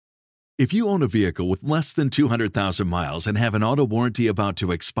If you own a vehicle with less than 200,000 miles and have an auto warranty about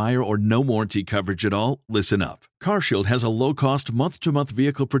to expire or no warranty coverage at all, listen up. CarShield has a low-cost month-to-month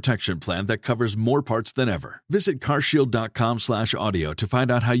vehicle protection plan that covers more parts than ever. Visit carshield.com/audio to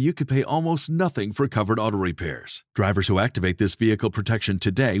find out how you could pay almost nothing for covered auto repairs. Drivers who activate this vehicle protection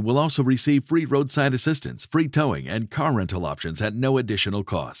today will also receive free roadside assistance, free towing, and car rental options at no additional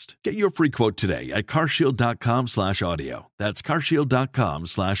cost. Get your free quote today at carshield.com/audio. That's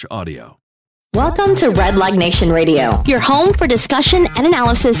carshield.com/audio. Welcome to Red Leg Nation Radio, your home for discussion and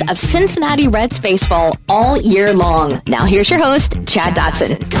analysis of Cincinnati Reds baseball all year long. Now here's your host, Chad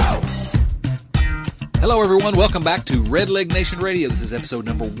Dotson. Hello, everyone. Welcome back to Red Leg Nation Radio. This is episode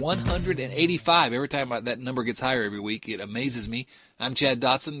number 185. Every time that number gets higher every week, it amazes me. I'm Chad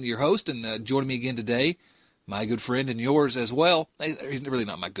Dotson, your host, and joining me again today, my good friend and yours as well. He's really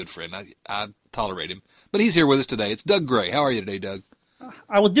not my good friend. I tolerate him, but he's here with us today. It's Doug Gray. How are you today, Doug?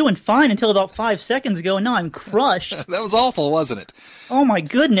 I was doing fine until about 5 seconds ago, and now I'm crushed. That was awful, wasn't it? Oh, my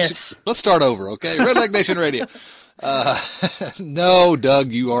goodness. Let's start over, okay? Red Leg Nation Radio. No,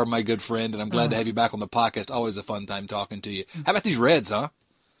 Doug, you are my good friend, and I'm glad to have you back on the podcast. Always a fun time talking to you. How about these Reds, huh?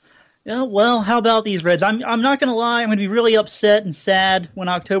 Yeah, well, how about these Reds? I'm not going to lie. I'm going to be really upset and sad when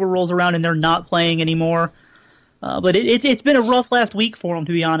October rolls around and they're not playing anymore. But it's been a rough last week for them,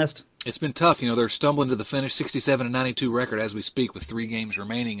 to be honest. It's been tough. You know, they're stumbling to the finish, 67-92 record as we speak with 3 games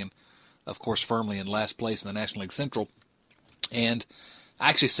remaining and, of course, firmly in last place in the National League Central. And I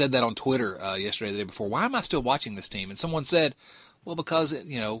actually said that on Twitter yesterday, the day before. Why am I still watching this team? And someone said, well, because,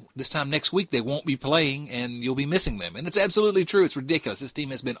 you know, this time next week they won't be playing and you'll be missing them. And it's absolutely true. It's ridiculous. This team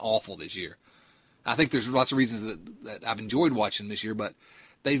has been awful this year. I think there's lots of reasons that I've enjoyed watching this year, but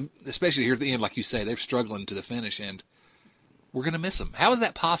they've, especially here at the end, like you say, they're struggling to the finish, and we're going to miss them. How is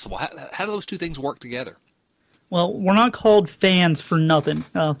that possible? How do those two things work together? Well, we're not called fans for nothing.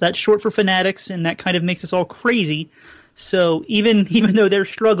 That's short for fanatics, and that kind of makes us all crazy. So even though they're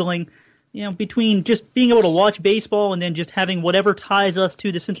struggling, you know, between just being able to watch baseball and then just having whatever ties us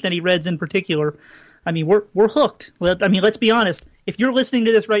to the Cincinnati Reds in particular, I mean, we're hooked. I mean, let's be honest. If you're listening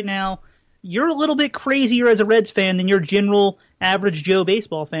to this right now, you're a little bit crazier as a Reds fan than your general average Joe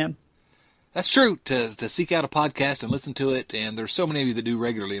baseball fan. That's true, to seek out a podcast and listen to it, and there's so many of you that do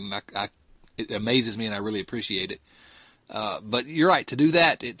regularly, and it amazes me, and I really appreciate it. But you're right, to do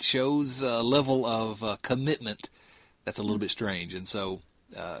that, it shows a level of commitment that's a little bit strange. And so,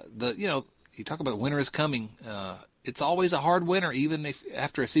 you talk about winter is coming. It's always a hard winter, even if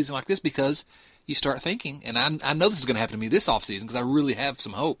after a season like this, because you start thinking, and I know this is going to happen to me this offseason because I really have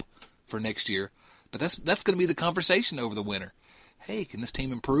some hope for next year, but that's going to be the conversation over the winter. Hey, can this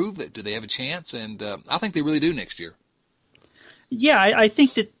team improve? Do they have a chance? And I think they really do next year. Yeah, I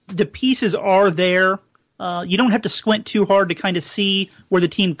think that the pieces are there. You don't have to squint too hard to kind of see where the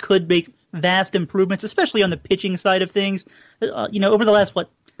team could make vast improvements, especially on the pitching side of things. Over the last,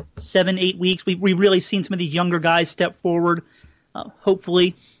 7-8 weeks, we've really seen some of these younger guys step forward.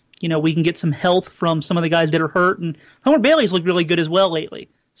 Hopefully, we can get some health from some of the guys that are hurt. And Homer Bailey's looked really good as well lately.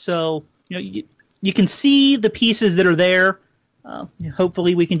 So, you can see the pieces that are there.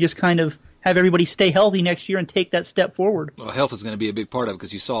 Hopefully we can just kind of have everybody stay healthy next year and take that step forward. Well, health is going to be a big part of it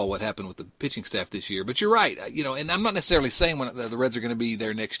because you saw what happened with the pitching staff this year. But you're right, and I'm not necessarily saying when the Reds are going to be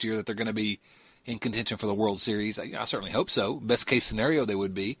there next year that they're going to be in contention for the World Series. I certainly hope so. Best case scenario they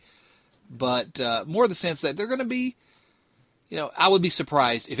would be. But more the sense that they're going to be, I would be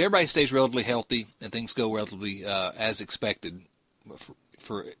surprised if everybody stays relatively healthy and things go relatively as expected.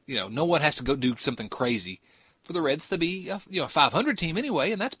 For no one has to go do something crazy for the Reds to be a 500 team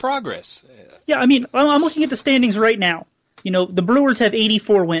anyway, and that's progress. Yeah, I mean, I'm looking at the standings right now. The Brewers have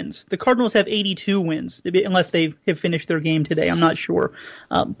 84 wins. The Cardinals have 82 wins, unless they have finished their game today. I'm not sure.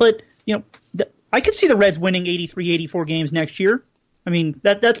 But I could see the Reds winning 83, 84 games next year. I mean,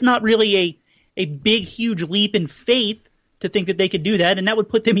 that's not really a big, huge leap in faith to think that they could do that, and that would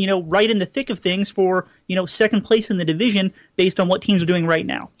put them, right in the thick of things for, second place in the division based on what teams are doing right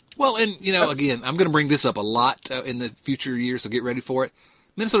now. Well, and, again, I'm going to bring this up a lot in the future years, so get ready for it.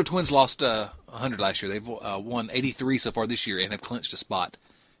 Minnesota Twins lost 100 last year. They've won 83 so far this year and have clinched a spot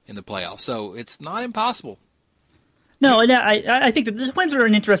in the playoffs. So it's not impossible. No, and I think that the Twins are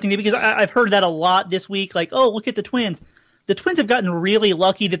an interesting thing because I've heard that a lot this week. Like, oh, look at the Twins. The Twins have gotten really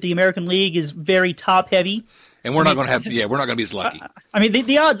lucky that the American League is very top-heavy. And we're not going to be as lucky. I mean,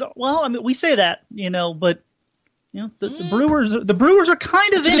 the odds, we say that, but the Brewers are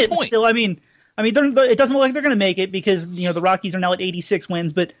kind of in it still. I mean, it doesn't look like they're going to make it because, the Rockies are now at 86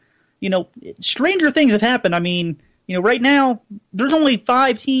 wins. But, stranger things have happened. I mean, right now there's only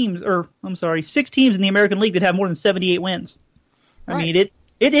 6 teams in the American League that have more than 78 wins. I mean,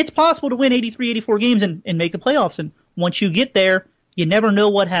 it's possible to win 83, 84 games and make the playoffs. And once you get there, you never know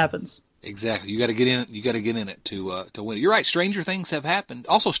what happens. Exactly. You got to get in it. You got to get in it to win. You're right. Stranger things have happened.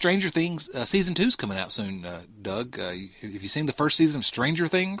 Also, Stranger Things season 2's coming out soon. Doug, have you seen the first season of Stranger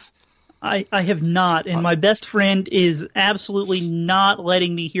Things? I have not, and my best friend is absolutely not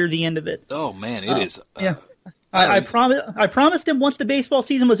letting me hear the end of it. Oh man, it is. Yeah. I promised him once the baseball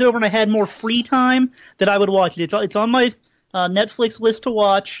season was over and I had more free time that I would watch it. It's on my Netflix list to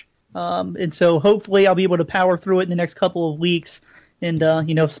watch, and so hopefully I'll be able to power through it in the next couple of weeks and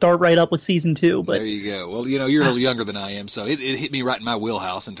start right up with season 2. But there you go. Well, you're a little younger than I am, so it hit me right in my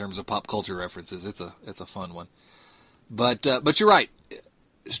wheelhouse in terms of pop culture references. It's a fun one, but you're right.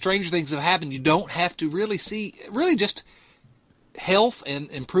 Stranger things have happened. You don't have to really just health and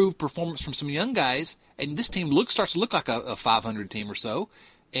improved performance from some young guys, and this team starts to look like a 500 team or so,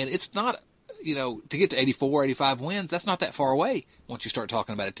 and it's not, to get to 84, 85 wins, that's not that far away once you start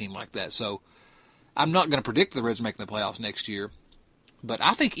talking about a team like that. So I'm not going to predict the Reds making the playoffs next year, but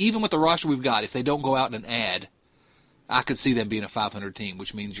I think even with the roster we've got, if they don't go out and add, I could see them being a 500 team,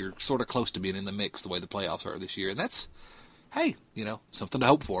 which means you're sort of close to being in the mix the way the playoffs are this year, and that's, hey, something to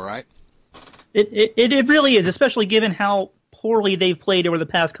hope for, right? It really is, especially given how poorly they've played over the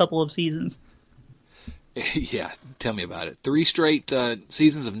past couple of seasons. Yeah, tell me about it. 3 straight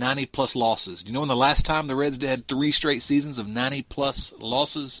seasons of 90-plus losses. Do you know when the last time the Reds had 3 straight seasons of 90-plus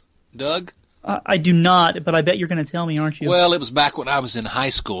losses, Doug? I do not, but I bet you're going to tell me, aren't you? Well, it was back when I was in high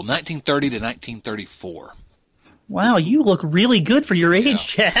school, 1930 to 1934. Wow, you look really good for your age,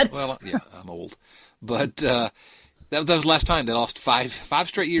 Chad. Well, yeah, I'm old. But that was the last time they lost 5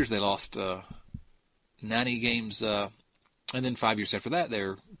 straight years. They lost 90 games, and then 5 years after that,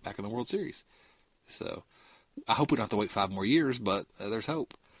 they're back in the World Series. So I hope we don't have to wait 5 more years, but there's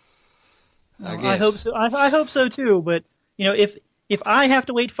hope. I hope so. I hope so too. But if I have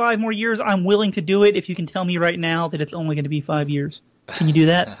to wait 5 more years, I'm willing to do it. If you can tell me right now that it's only going to be 5 years, can you do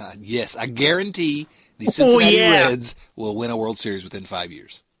that? Yes, I guarantee the Cincinnati Reds will win a World Series within 5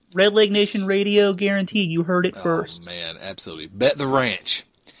 years. Red Leg Nation Radio guaranteed. You heard it first. Oh man, absolutely. Bet the ranch.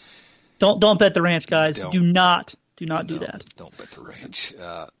 Don't bet the ranch, guys. Do not do that. Don't bet the ranch.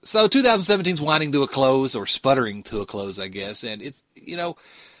 So 2017's winding to a close, or sputtering to a close, I guess. And it's,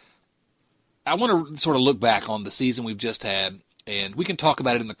 I want to sort of look back on the season we've just had, and we can talk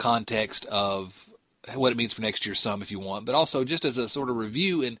about it in the context of what it means for next year some if you want, but also just as a sort of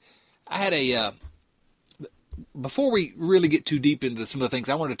review. And I had before we really get too deep into some of the things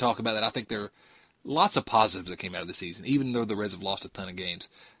I wanted to talk about, that I think there are lots of positives that came out of the season, even though the Reds have lost a ton of games.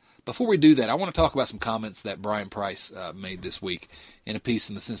 Before we do that, I want to talk about some comments that Brian Price made this week in a piece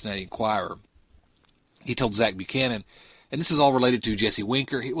in the Cincinnati Enquirer. He told Zach Buchanan, and this is all related to Jesse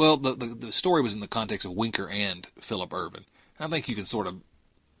Winker. The story was in the context of Winker and Phillip Ervin. I think you can sort of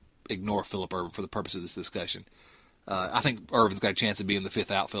ignore Phillip Ervin for the purpose of this discussion. I think Ervin's got a chance of being the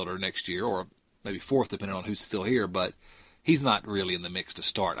 5th outfielder next year, or maybe 4th, depending on who's still here, but he's not really in the mix to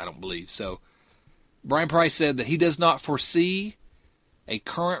start, I don't believe. So Brian Price said that he does not foresee a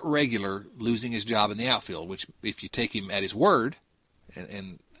current regular losing his job in the outfield, which, if you take him at his word,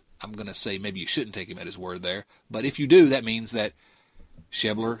 and I'm going to say maybe you shouldn't take him at his word there, but if you do, that means that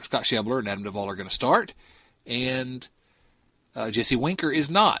Scott Schebler and Adam Duvall are going to start, and Jesse Winker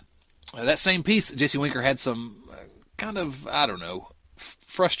is not. That same piece, Jesse Winker had some kind of,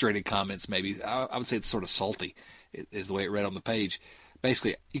 frustrated comments maybe. I would say it's sort of salty, is the way it read on the page.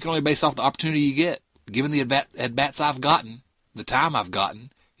 Basically, you can only base off the opportunity you get. Given the at-bats I've gotten, the time I've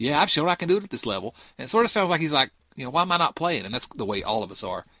gotten, I've shown I can do it at this level. And it sort of sounds like he's like, why am I not playing? And that's the way all of us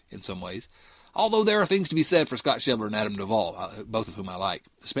are in some ways. Although there are things to be said for Scott Schebler and Adam Duvall, both of whom I like,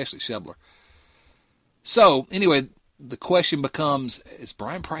 especially Schebler. So, anyway, the question becomes, is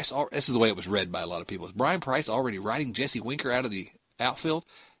Brian Price, this is the way it was read by a lot of people, is Brian Price already writing Jesse Winker out of the outfield?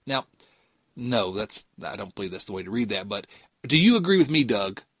 Now, no, I don't believe that's the way to read that, but do you agree with me,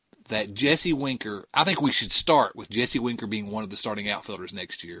 Doug, that Jesse Winker, I think we should start with Jesse Winker being one of the starting outfielders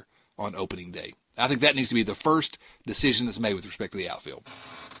next year on opening day? I think that needs to be the first decision that's made with respect to the outfield.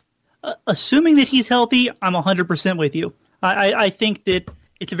 Assuming that he's healthy, I'm 100% with you. I think that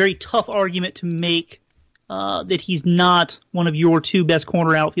it's a very tough argument to make that he's not one of your 2 best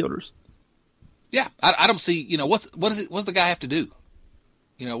corner outfielders. Yeah, I don't see, what does the guy have to do?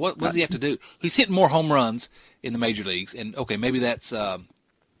 What does he have to do? He's hitting more home runs in the major leagues, and okay, maybe that's a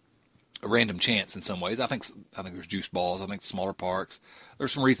random chance in some ways. I think there's juice balls. I think smaller parks.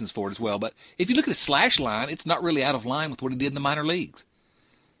 There's some reasons for it as well. But if you look at his slash line, it's not really out of line with what he did in the minor leagues.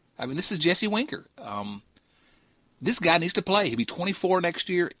 I mean, this is Jesse Winker. This guy needs to play. He'll be 24 next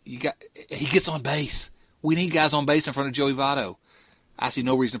year. He gets on base. We need guys on base in front of Joey Votto. I see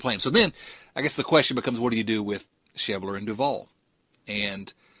no reason to play him. So then, I guess the question becomes, what do you do with Schebler and Duvall?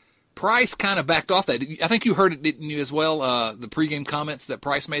 And Price kind of backed off that. I think you heard it, didn't you, as well, the pregame comments that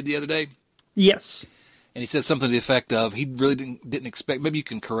Price made the other day? Yes. And he said something to the effect of, he really didn't expect, maybe you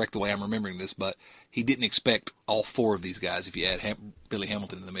can correct the way I'm remembering this, but he didn't expect all four of these guys, if you add Billy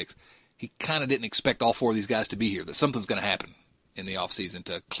Hamilton in the mix. He kind of didn't expect all four of these guys to be here, that something's going to happen in the offseason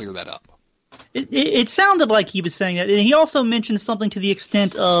to clear that up. It sounded like he was saying that. And he also mentioned something to the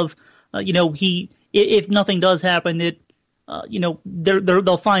extent of, if nothing does happen, that,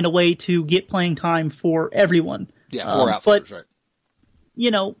 they'll find a way to get playing time for everyone. Yeah, four outfielders, right.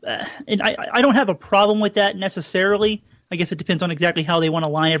 And I don't have a problem with that necessarily. I guess it depends on exactly how they want to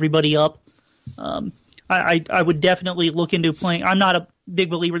line everybody up. I would definitely look into playing. I'm not a big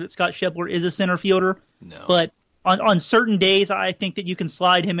believer that Scott Schebler is a center fielder. No. But on certain days, I think that you can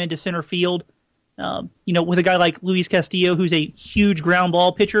slide him into center field. With a guy like Luis Castillo, who's a huge ground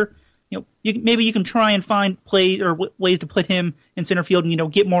ball pitcher, maybe you can try and find plays or ways to put him in center field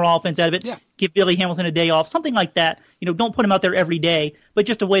and, get more offense out of it. Yeah. Give Billy Hamilton a day off, something like that. Don't put him out there every day, but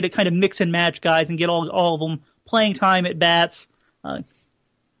just a way to kind of mix and match guys and get all of them playing time at bats.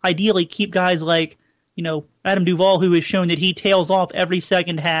 Ideally, keep guys like, Adam Duvall, who has shown that he tails off every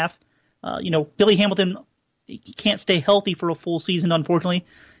second half. Billy Hamilton, he can't stay healthy for a full season, unfortunately.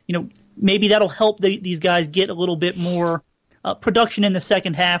 Maybe that'll help these guys get a little bit more production in the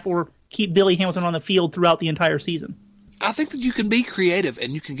second half, or keep Billy Hamilton on the field throughout the entire season. I think that you can be creative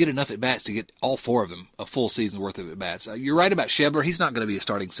and you can get enough at-bats to get all four of them a full season's worth of at-bats. You're right about Schebler. He's not going to be a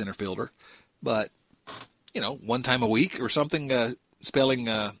starting center fielder. But, one time a week or something, spelling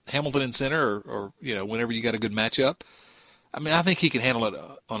Hamilton in center or whenever you got a good matchup. I mean, I think he can handle it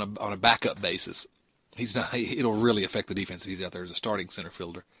on a backup basis. He's not. It'll really affect the defense if he's out there as a starting center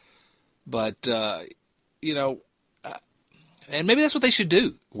fielder. But, and maybe that's what they should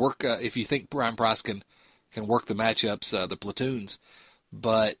do. Work if you think Brian Price can work the matchups, the platoons.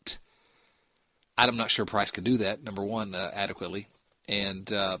 But I'm not sure Price can do that, number one, adequately.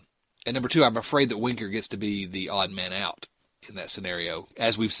 And number two, I'm afraid that Winker gets to be the odd man out in that scenario,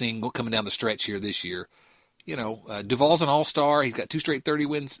 as we've seen coming down the stretch here this year. Duvall's an all-star. He's got 2 straight 30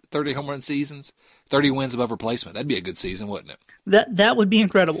 wins, 30 home run seasons, 30 wins above replacement. That'd be a good season, wouldn't it? That would be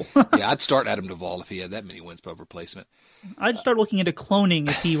incredible. Yeah, I'd start Adam Duvall if he had that many wins above replacement. I'd start looking into cloning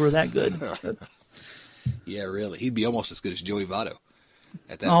if he were that good. Yeah, really. He'd be almost as good as Joey Votto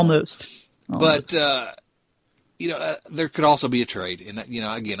at that Almost. But, there could also be a trade. And,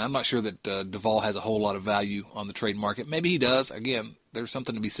 again, I'm not sure that Duvall has a whole lot of value on the trade market. Maybe he does. Again, there's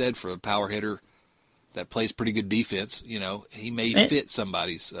something to be said for a power hitter that plays pretty good defense. He may fit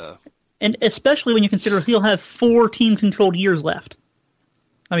somebody's. And especially when you consider he'll have 4 team-controlled years left.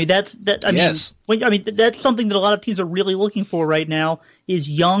 I mean, that's something that a lot of teams are really looking for right now is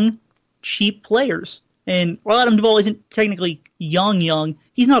young, cheap players. And while Adam Duvall isn't technically young,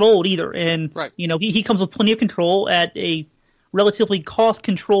 he's not old either. And right. He comes with plenty of control at a relatively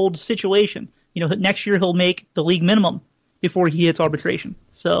cost-controlled situation. Next year he'll make the league minimum before he hits arbitration.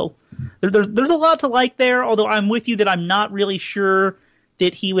 So there's a lot to like there, although I'm with you that I'm not really sure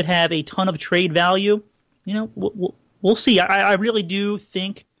that he would have a ton of trade value. We'll see. I really do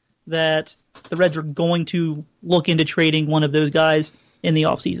think that the Reds are going to look into trading one of those guys in the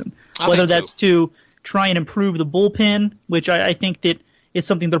offseason. Whether that's to try and improve the bullpen, which I think that is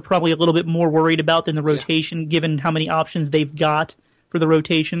something they're probably a little bit more worried about than the rotation, given how many options they've got for the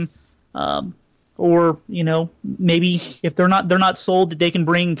rotation. Or, maybe if they're not sold that they can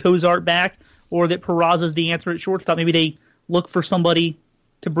bring Cozart back, or that Peraza's the answer at shortstop, maybe they look for somebody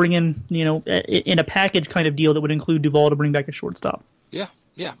to bring in, in a package kind of deal that would include Duvall to bring back a shortstop. Yeah.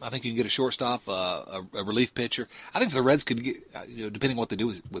 I think you can get a shortstop, a relief pitcher. I think if the Reds could get, depending on what they do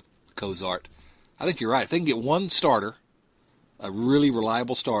with Cozart, I think you're right. If they can get one starter, a really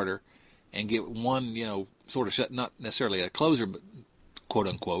reliable starter, and get one, sort of not necessarily a closer, but quote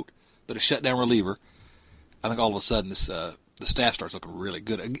unquote, but a shutdown reliever, I think all of a sudden this the staff starts looking really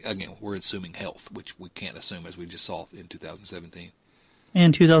good. Again, we're assuming health, which we can't assume, as we just saw in 2017.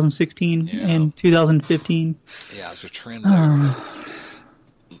 And 2016 and 2015. Yeah, there's a trend there.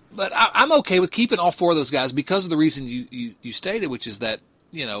 But I'm okay with keeping all 4 of those guys because of the reason you stated, which is that,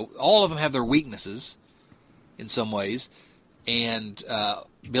 all of them have their weaknesses in some ways. And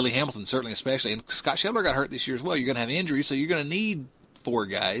Billy Hamilton, certainly especially. And Scott Schebler got hurt this year as well. You're going to have injuries, so you're going to need 4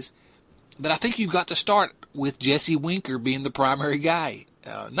 guys. But I think you've got to start with Jesse Winker being the primary guy.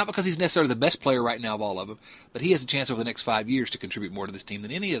 Not because he's necessarily the best player right now of all of them, but he has a chance over the next 5 years to contribute more to this team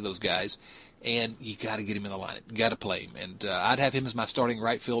than any of those guys. And you got to get him in the lineup. You got to play him. And I'd have him as my starting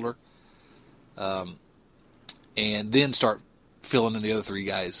right fielder. And then start filling in the other three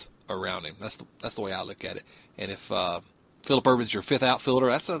guys around him. That's the way I look at it. And if Phillip Ervin's your fifth outfielder,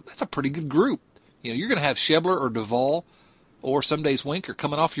 that's a pretty good group. You know, you're going to have Schebler or Duvall or some days Winker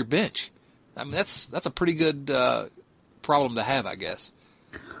coming off your bench. I mean, that's a pretty good problem to have, I guess.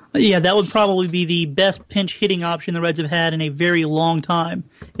 Yeah, that would probably be the best pinch hitting option the Reds have had in a very long time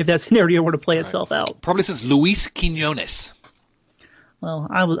if that scenario were to play itself out. Probably since Luis Quinones. Well,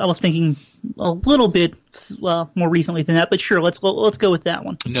 I was thinking a little bit more recently than that, but sure, let's go with that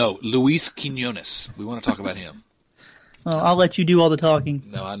one. No, Luis Quinones. We want to talk about him. I'll let you do all the talking.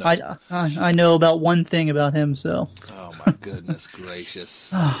 No, I know. I know about one thing about him, so. Oh my goodness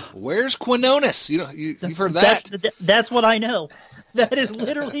gracious! Where's Quinones? You've heard that? That's what I know. That is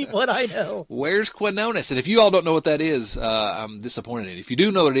literally what I know. Where's Quinones? And if you all don't know what that is, I'm disappointed in it. If you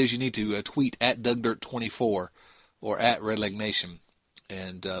do know what it is, you need to tweet at DougDirt24 or at Red Leg Nation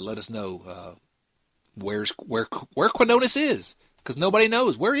and let us know where Quinones is, because nobody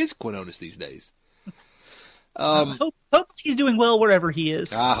knows. Where is Quinones these days? Hopefully he's doing well wherever he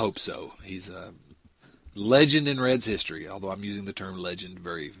is. I hope so. He's a legend in Reds history, although I'm using the term legend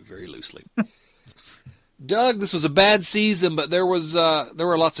very, very loosely. Doug, this was a bad season, but there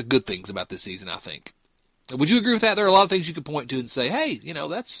were lots of good things about this season, I think. Would you agree with that? There are a lot of things you could point to and say, hey,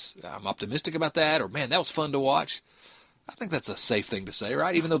 I'm optimistic about that, or man, that was fun to watch. I think that's a safe thing to say,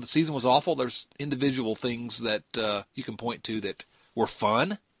 right? Even though the season was awful, there's individual things that you can point to that were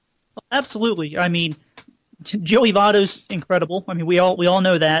fun. Absolutely. I mean, Joey Votto's incredible. I mean, we all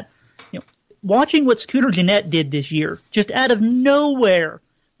know that. Watching what Scooter Gennett did this year, just out of nowhere,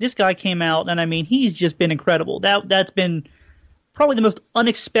 this guy came out, and I mean, he's just been incredible. That's been probably the most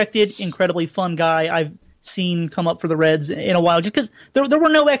unexpected, incredibly fun guy I've seen come up for the Reds in a while, just because there were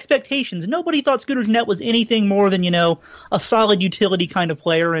no expectations. Nobody thought Scooter Gennett was anything more than, a solid utility kind of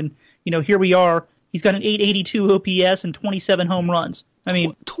player, and, here we are. He's got an 882 OPS and 27 home runs. I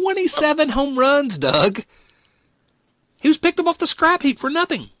mean, 27 home runs, Doug. He was picked up off the scrap heap for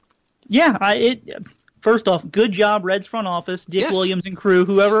nothing. Yeah, first off, good job, Reds front office, Dick Williams and crew,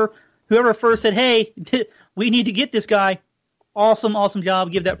 whoever first said, hey, we need to get this guy. Awesome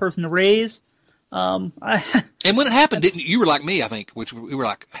job. Give that person a raise. And when it happened, you were like me, I think, which we were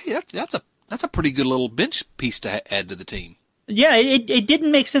like, hey, that's a pretty good little bench piece to add to the team. Yeah, it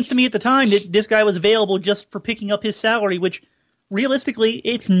didn't make sense to me at the time that this guy was available just for picking up his salary, which realistically,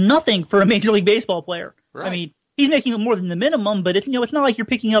 it's nothing for a Major League Baseball player. Right. I mean, he's making more than the minimum, but it's not like you're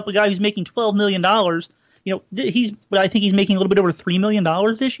picking up a guy who's making $12 million. I think he's making a little bit over $3 million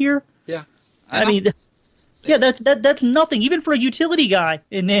this year. Yeah. I mean, that's nothing, even for a utility guy.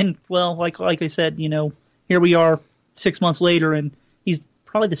 And then, well, like I said, here we are 6 months later, and he's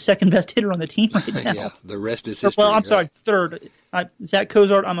probably the second best hitter on the team right now. Yeah, the rest is history. Well, I'm sorry, third. Zach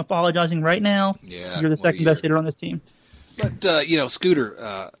Cozart, I'm apologizing right now. Yeah, you're the second best hitter on this team. But,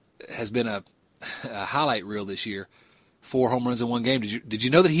 Scooter has been a highlight reel this year. 4 home runs in one game. Did you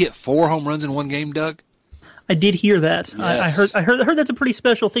know that he hit 4 home runs in one game, Doug? I did hear that. Yes. I heard that's a pretty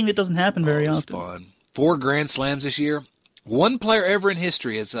special thing that doesn't happen very often. Fun. 4 grand slams this year. One player ever in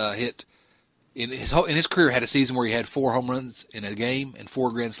history has hit in his career had a season where he had 4 home runs in a game and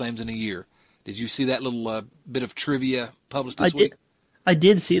 4 grand slams in a year. Did you see that little bit of trivia published this week? I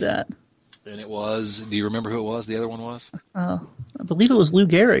did see that. And it was. Do you remember who it was? The other one was. I believe it was Lou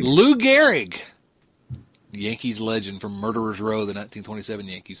Gehrig. Lou Gehrig, Yankees legend from Murderers Row, the 1927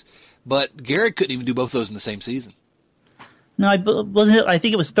 Yankees. But Gehrig couldn't even do both those in the same season. No, I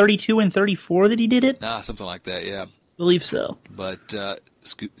think it was 32 and 34 that he did it. Nah, something like that. Yeah, I believe so. But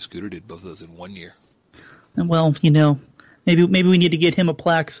Scooter did both of those in 1 year. And well, maybe we need to get him a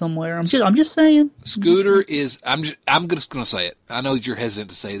plaque somewhere. I'm just saying. Scooter is. I'm just going to say it. I know you're hesitant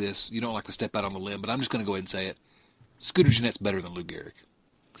to say this. You don't like to step out on the limb, but I'm just going to go ahead and say it. Scooter Gennett's better than Lou Gehrig.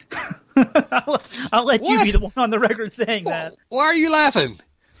 I'll let you be the one on the record saying that. Why are you laughing?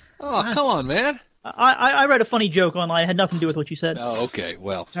 Oh, come on, man. I read a funny joke online. It had nothing to do with what you said. Oh, okay.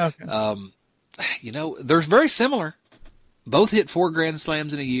 Well, okay. They're very similar. Both hit 4 grand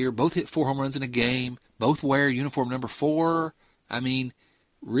slams in a year. Both hit 4 home runs in a game. Both wear uniform number 4. I mean,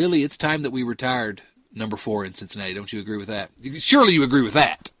 really, it's time that we retired number 4 in Cincinnati. Don't you agree with that? Surely you agree with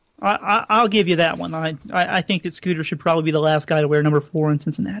that. I'll give you that one. I think that Scooter should probably be the last guy to wear number 4 in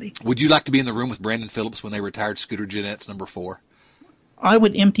Cincinnati. Would you like to be in the room with Brandon Phillips when they retired Scooter Gennett's number 4? I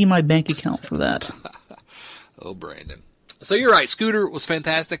would empty my bank account for that. Oh, Brandon. So you're right. Scooter was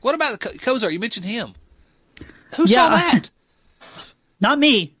fantastic. What about Cozart? You mentioned him. Who saw that? Not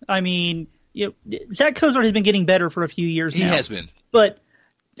me. I mean, Zach Cozart has been getting better for a few years now. He has been. But,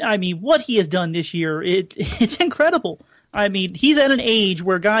 I mean, what he has done this year, it's incredible. I mean, he's at an age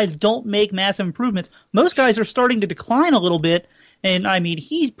where guys don't make massive improvements. Most guys are starting to decline a little bit, And, I mean,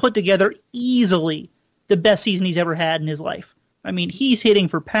 he's put together easily the best season he's ever had in his life. I mean, he's hitting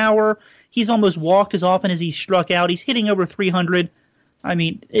for power. He's almost walked as often as he's struck out. He's hitting over 300. I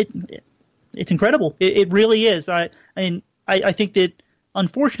mean, it's incredible. It really is. I think that,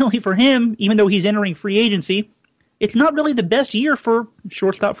 unfortunately for him, even though he's entering free agency, it's not really the best year for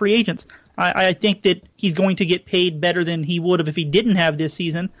shortstop free agents. I think that he's going to get paid better than he would have if he didn't have this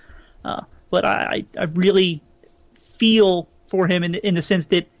season. But I really feel for him in the sense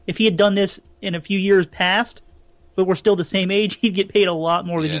that if he had done this in a few years past, but we're still the same age, he'd get paid a lot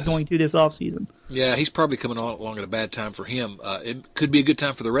more than he's going to this offseason. Yeah, he's probably coming along at a bad time for him. It could be a good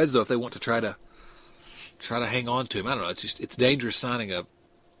time for the Reds, though, if they want to try to hang on to him. I don't know. It's dangerous signing a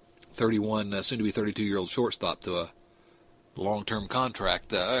 31, soon-to-be 32-year-old shortstop to a long-term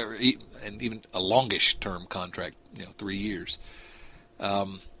contract, and even a longish-term contract, 3 years.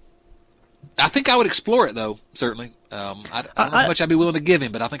 I think I would explore it, though, certainly. I don't know how much I'd be willing to give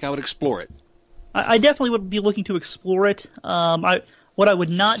him, but I think I would explore it. I definitely would be looking to explore it. What I would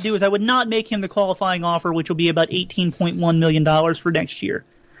not do is I would not make him the qualifying offer, which will be about $18.1 million for next year.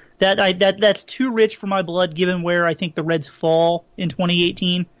 That's too rich for my blood, given where I think the Reds fall in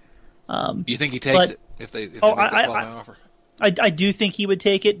 2018. You think he takes it if they make the qualifying offer? I do think he would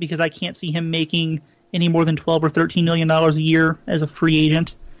take it because I can't see him making any more than $12 or $13 million a year as a free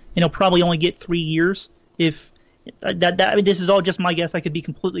agent. And he'll probably only get 3 years. If I mean, this is all just my guess. I could be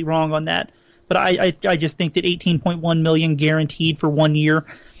completely wrong on that. But I just think that $18.1 million guaranteed for 1 year,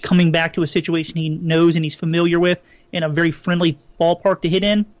 coming back to a situation he knows and he's familiar with, in a very friendly ballpark to hit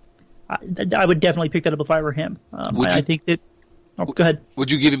in, I would definitely pick that up if I were him. I think that. Oh, go ahead.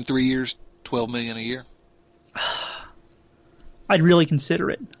 Would you give him 3 years, $12 million a year? I'd really consider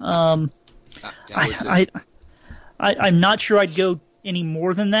it. I'm not sure I'd go any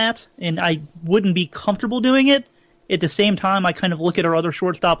more than that, and I wouldn't be comfortable doing it. At the same time, I kind of look at our other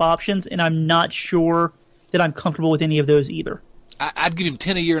shortstop options, and I'm not sure that I'm comfortable with any of those either. I'd give him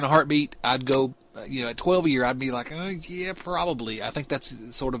 10 a year in a heartbeat. I'd go, at 12 a year, I'd be like, oh, yeah, probably. I think that's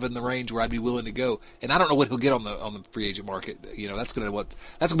sort of in the range where I'd be willing to go. And I don't know what he'll get on the free agent market. That's gonna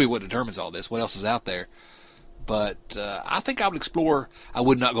be what determines all this. What else is out there? But I think I would explore. I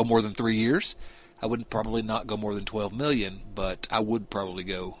would not go more than 3 years. I would probably not go more than $12 million, but I would probably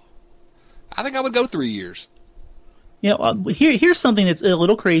go. I think I would go 3 years. Here's something that's a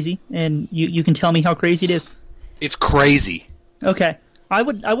little crazy, and you can tell me how crazy it is. It's crazy. Okay, I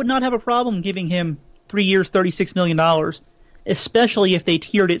would not have a problem giving him 3 years, $36 million, especially if they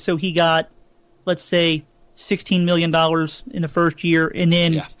tiered it so he got, let's say, $16 million in the first year, and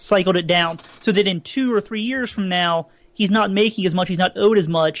then cycled it down, so that in 2 or 3 years from now, he's not making as much, he's not owed as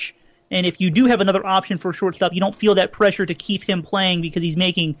much. And if you do have another option for a shortstop, you don't feel that pressure to keep him playing because he's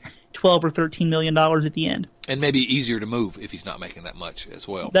making $12 or $13 million at the end. And maybe easier to move if he's not making that much as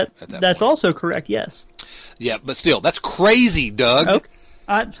well. That's point. Also correct, yes. Yeah, but still, that's crazy, Doug. Okay.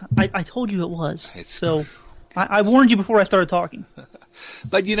 I told you it was. So I warned you before I started talking.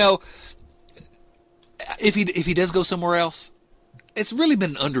 But, if he does go somewhere else, it's really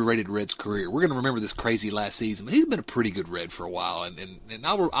been an underrated Reds career. We're going to remember this crazy last season, but he's been a pretty good Red for a while, and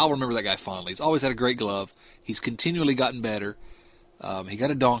I'll remember that guy fondly. He's always had a great glove. He's continually gotten better. He got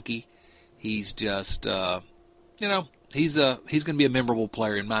a donkey. He's just, he's going to be a memorable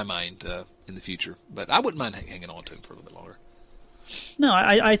player in my mind in the future. But I wouldn't mind hanging on to him for a little bit longer. No,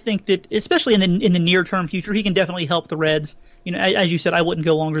 I think that, especially in the near-term future, he can definitely help the Reds. As you said, I wouldn't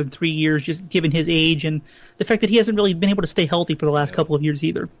go longer than 3 years, just given his age and the fact that he hasn't really been able to stay healthy for the last couple of years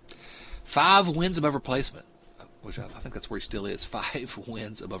either. 5 wins above replacement, which I think that's where he still is. 5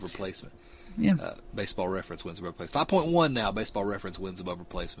 wins above replacement. Yeah. Baseball Reference wins above replacement. 5.1 now. Baseball Reference wins above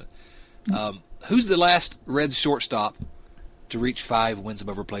replacement. Who's the last Reds shortstop to reach 5 wins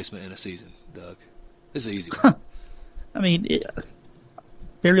above replacement in a season, Doug? This is an easy one. I mean,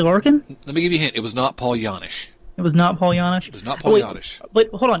 Barry Larkin? Let me give you a hint. It was not Paul Janisch. It was not Paul Janisch? It was not Paul Janisch. But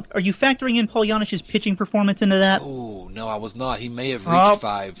hold on. Are you factoring in Paul Janisch's pitching performance into that? Oh, no, I was not. He may have reached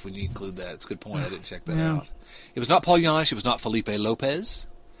 5 when you include that. It's a good point. I didn't check that out. It was not Paul Janisch. It was not Felipe Lopez.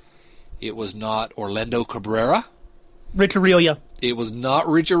 It was not Orlando Cabrera. Rich Aurelia. It was not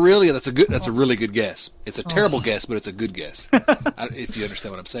Rich Aurelia. That's a really good guess. It's a terrible guess, but it's a good guess. If you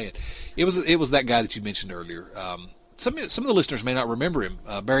understand what I'm saying. It was that guy that you mentioned earlier. Some of the listeners may not remember him.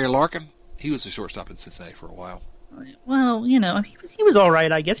 Barry Larkin. He was a shortstop in Cincinnati for a while. Well, he was all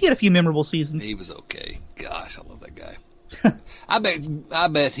right, I guess. He had a few memorable seasons. He was okay. Gosh, I love that guy. I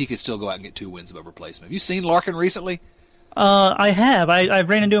bet he could still go out and get 2 wins above replacement. Have you seen Larkin recently? I have. I've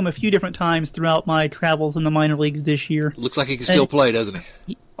ran into him a few different times throughout my travels in the minor leagues this year. Looks like he can still play, doesn't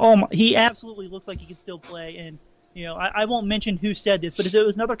he? He absolutely looks like he can still play, and I won't mention who said this, but if it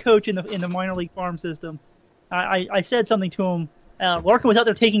was another coach in the minor league farm system, I said something to him. Larkin was out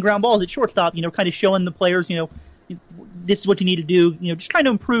there taking ground balls at shortstop, kind of showing the players, this is what you need to do, just trying to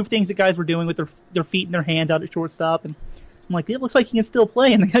improve things that guys were doing with their feet and their hands out at shortstop. And I'm like, it looks like he can still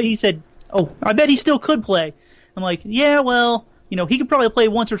play. And the guy, he said, oh, I bet he still could play. I'm like, yeah, well, he could probably play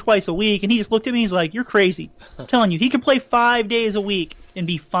once or twice a week. And he just looked at me, he's like, you're crazy. I'm telling you, he could play 5 days a week and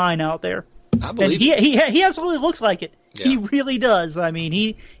be fine out there. I believe and he absolutely looks like it. Yeah. He really does. I mean,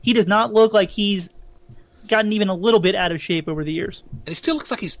 he does not look like he's gotten even a little bit out of shape over the years. And he still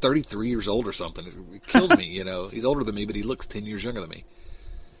looks like he's 33 years old or something. It kills me, He's older than me, but he looks 10 years younger than me.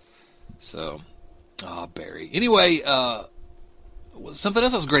 So, Barry. Anyway, something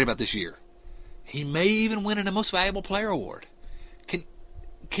else that was great about this year. He may even win a Most Valuable Player award.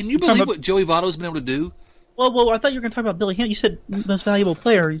 Can you believe what Joey Votto's been able to do? Well, I thought you were going to talk about Billy Hamilton. You said Most Valuable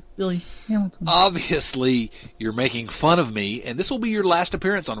Player, Billy Hamilton. Obviously, you're making fun of me, and this will be your last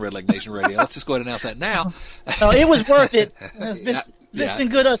appearance on Red Leg Nation Radio. Let's just go ahead and announce that now. It was worth it. It's been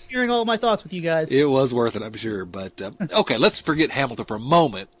good sharing all of my thoughts with you guys. It was worth it, I'm sure. But, okay, let's forget Hamilton for a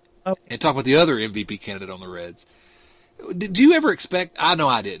moment and talk about the other MVP candidate on the Reds. Did you ever expect – I know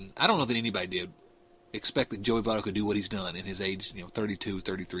I didn't. I don't know that anybody did expect that Joey Votto could do what he's done in his age, 32,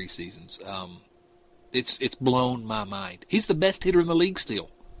 33 seasons. It's blown my mind. He's the best hitter in the league still.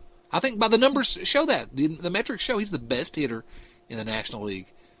 I think by the numbers show that. The metrics show he's the best hitter in the National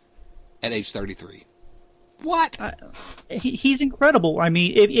League at age 33. What? He's incredible. I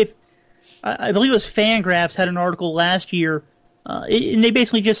mean, if I believe it was Fangraphs had an article last year, and they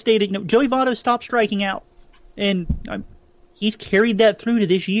basically just stated, Joey Votto stopped striking out. And he's carried that through to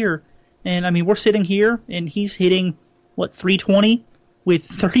this year. And, I mean, we're sitting here, and he's hitting, 320 with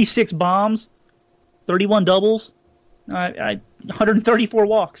 36 bombs. 31 doubles, 134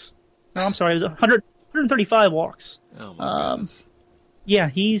 walks. No, I'm sorry, it was 135 walks. Oh my goodness. Yeah,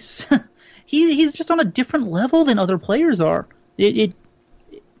 he's just on a different level than other players are. It's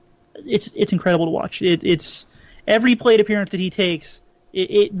incredible to watch. It's every plate appearance that he takes.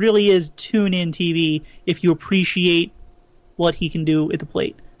 It really is tune-in TV if you appreciate what he can do at the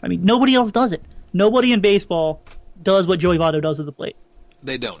plate. I mean, nobody else does it. Nobody in baseball does what Joey Votto does at the plate.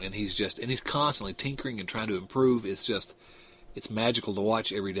 They don't, and he's constantly tinkering and trying to improve. It's magical to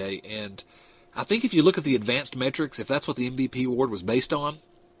watch every day. And I think if you look at the advanced metrics, if that's what the MVP award was based on,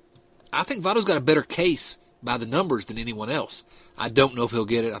 I think Votto's got a better case by the numbers than anyone else. I don't know if he'll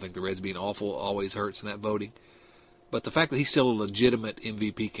get it. I think the Reds being awful always hurts in that voting. But the fact that he's still a legitimate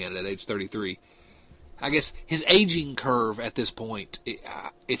MVP candidate at age 33, I guess his aging curve at this point,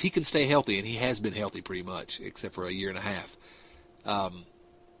 if he can stay healthy, and he has been healthy pretty much, except for a year and a half,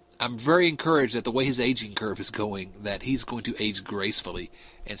 I'm very encouraged that the way his aging curve is going, that he's going to age gracefully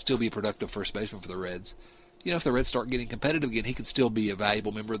and still be a productive first baseman for the Reds. If the Reds start getting competitive again, he could still be a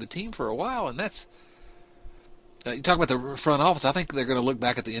valuable member of the team for a while. And that's you talk about the front office. I think they're going to look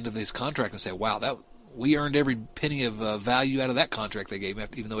back at the end of this contract and say, "Wow, we earned every penny of value out of that contract they gave him,"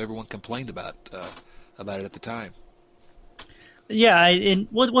 even though everyone complained about it at the time. Yeah, and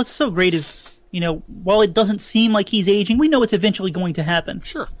what's so great is, while it doesn't seem like he's aging, we know it's eventually going to happen.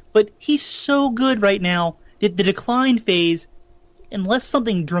 Sure. But he's so good right now that the decline phase, unless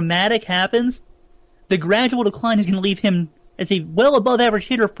something dramatic happens, the gradual decline is going to leave him as a well above average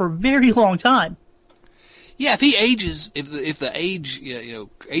hitter for a very long time. Yeah, if he ages, if the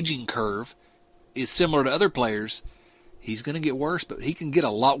aging curve is similar to other players, he's going to get worse, but he can get a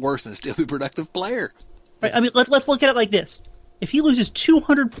lot worse and still be a productive player. Right, I mean, let's look at it like this. If he loses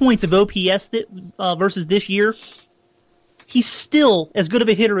 200 points of OPS versus this year, he's still as good of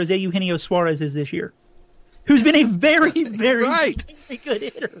a hitter as Eugenio Suarez is this year, who's been a very, very, right. very good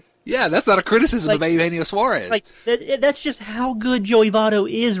hitter. Yeah, that's not a criticism of Eugenio Suarez. That's just how good Joey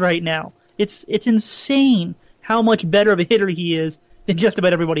Votto is right now. It's insane how much better of a hitter he is than just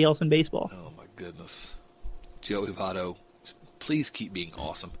about everybody else in baseball. Oh, my goodness. Joey Votto, please keep being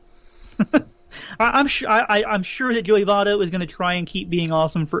awesome. I'm sure that Joey Votto is going to try and keep being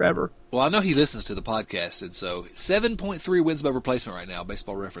awesome forever. Well, I know he listens to the podcast, and so 7.3 wins above replacement right now.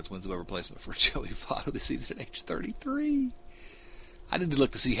 Baseball Reference wins above replacement for Joey Votto this season at age 33. I need to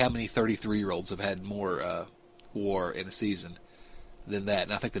look to see how many 33-year-olds have had more WAR in a season than that.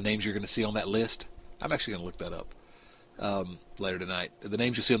 And I think the names you're going to see on that list, I'm actually going to look that up later tonight. The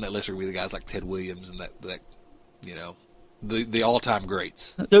names you'll see on that list are going to be the guys like Ted Williams and that the all-time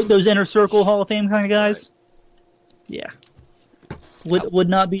greats. Those inner circle Hall of Fame kind of guys? Right. Yeah. Would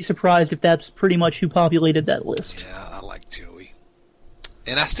not be surprised if that's pretty much who populated that list. Yeah, I like Joey.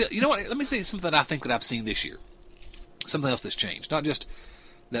 And I still, you know what, let me say something that I think that I've seen this year. Something else that's changed. Not just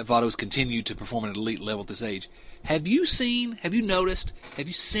that Votto's continued to perform at an elite level at this age. Have you noticed, have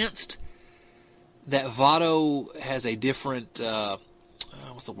you sensed that Votto has a different,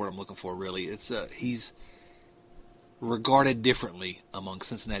 what's the word I'm looking for really? It's he's regarded differently among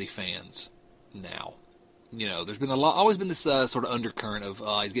Cincinnati fans now. You know, there's been always been this sort of undercurrent of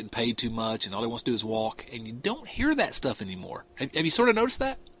he's getting paid too much and all he wants to do is walk, and you don't hear that stuff anymore. Have you sort of noticed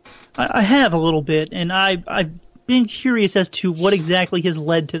that? I have a little bit, and I've been curious as to what exactly has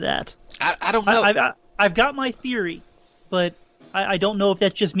led to that. I don't know. I've got my theory, but I don't know if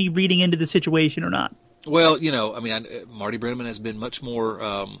that's just me reading into the situation or not. Well, you know, I mean, Marty Brennaman has been much more,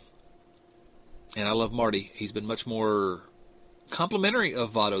 and I love Marty, he's been much more complimentary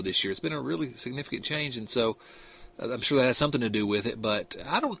of Votto this year. It's been a really significant change, and so I'm sure that has something to do with it, but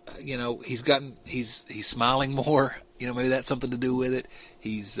I don't, you know, he's smiling more. You know, maybe that's something to do with it.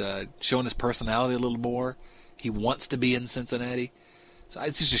 He's showing his personality a little more. He wants to be in Cincinnati. So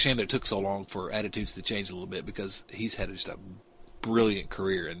it's just a shame that it took so long for attitudes to change a little bit, because he's had just a brilliant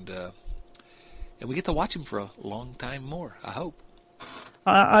career, and we get to watch him for a long time more, I hope.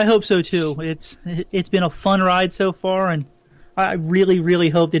 I hope so too. It's been a fun ride so far, and I really, really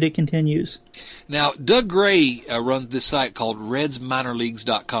hope that it continues. Now, Doug Gray runs this site called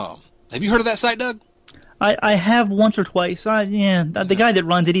RedsMinorLeagues.com. Have you heard of that site, Doug? I have once or twice. The guy that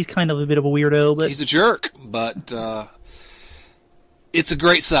runs it, he's kind of a bit of a weirdo. But he's a jerk, but it's a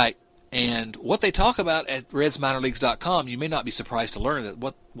great site. And what they talk about at RedsMinorLeagues.com, you may not be surprised to learn that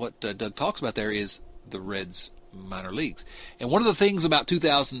what Doug talks about there is the Reds minor leagues. And one of the things about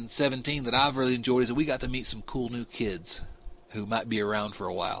 2017 that I've really enjoyed is that we got to meet some cool new kids who might be around for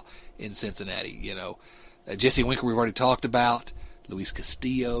a while in Cincinnati. You know, Jesse Winker we've already talked about, Luis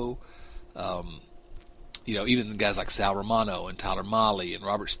Castillo, you know, even guys like Sal Romano and Tyler Mahle and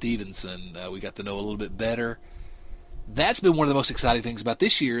Robert Stevenson, we got to know a little bit better. That's been one of the most exciting things about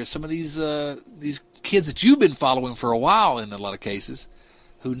this year is some of these kids that you've been following for a while in a lot of cases,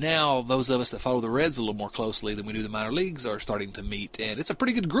 who now those of us that follow the Reds a little more closely than we do the minor leagues are starting to meet. And it's a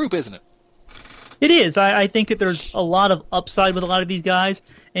pretty good group, isn't it? It is. I think that there's a lot of upside with a lot of these guys.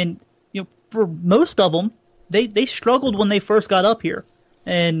 And, you know, for most of them, they struggled when they first got up here.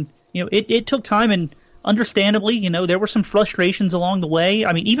 And, you know, it took time, and understandably, you know, there were some frustrations along the way.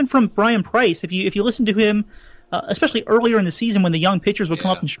 I mean, even from Brian Price, if you listen to him, especially earlier in the season when the young pitchers would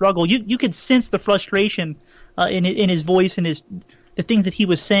come up and struggle, you could sense the frustration in his voice and the things that he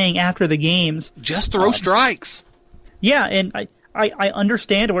was saying after the games. Just throw strikes. Yeah, and I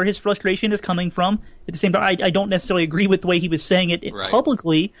understand where his frustration is coming from. At the same time, I don't necessarily agree with the way he was saying it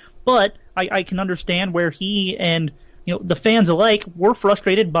publicly, but I can understand where he and, you know, the fans alike were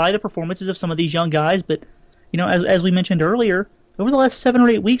frustrated by the performances of some of these young guys. But, you know, as we mentioned earlier, over the last 7 or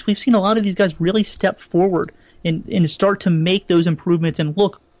 8 weeks, we've seen a lot of these guys really step forward and start to make those improvements and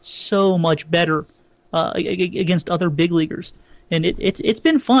look so much better against other big leaguers. And it's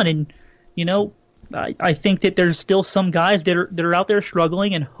been fun. And, you know, I think that there's still some guys that are out there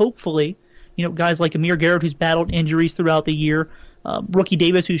struggling, and hopefully, you know, guys like Amir Garrett, who's battled injuries throughout the year, Rookie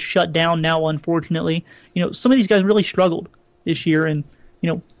Davis, who's shut down now, unfortunately. You know, some of these guys really struggled this year, and, you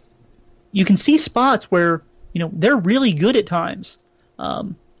know, you can see spots where, you know, they're really good at times.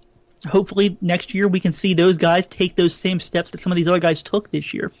 Hopefully next year we can see those guys take those same steps that some of these other guys took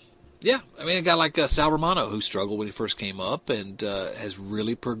this year. Yeah, I mean, a guy like Sal Romano, who struggled when he first came up and has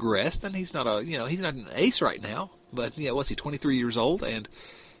really progressed, and he's not an ace right now, but, you know, what's he, 23 years old, and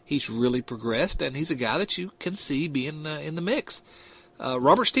he's really progressed, and he's a guy that you can see being in the mix.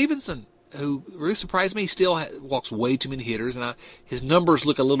 Robert Stevenson, who really surprised me, still walks way too many hitters, and his numbers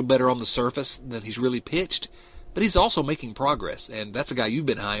look a little better on the surface than he's really pitched, but he's also making progress, and that's a guy you've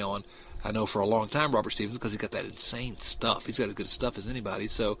been high on, I know, for a long time, Robert Stevenson, because he's got that insane stuff. He's got as good stuff as anybody,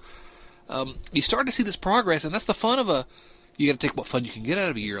 so you start to see this progress, and that's the fun of you got to take what fun you can get out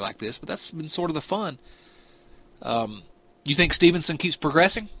of a year like this, but that's been sort of the fun. You think Stevenson keeps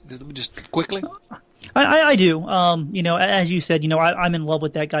progressing, just quickly? I do. You know, as you said, you know, I'm in love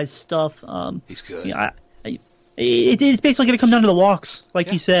with that guy's stuff. He's good. You know, it's basically going to come down to the walks,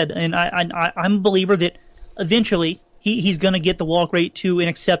 like you said, and I'm a believer that eventually he's going to get the walk rate to an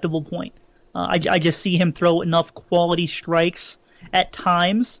acceptable point. I just see him throw enough quality strikes at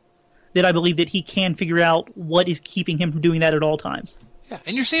times that I believe that he can figure out what is keeping him from doing that at all times. Yeah,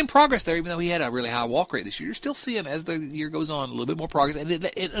 and you're seeing progress there, even though he had a really high walk rate this year. You're still seeing, as the year goes on, a little bit more progress and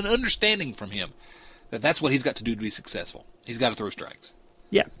an understanding from him that that's what he's got to do to be successful. He's got to throw strikes.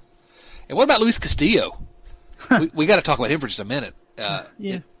 Yeah. And what about Luis Castillo? we got to talk about him for just a minute.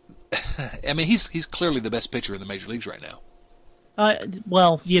 Yeah. I mean, he's clearly the best pitcher in the major leagues right now.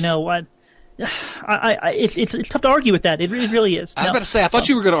 Well, you know, It's tough to argue with that. It really is. I was about to say, I thought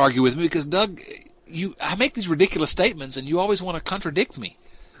you were going to argue with me because, Doug, I make these ridiculous statements and you always want to contradict me.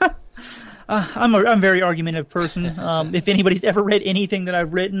 I'm a very argumentative person. If anybody's ever read anything that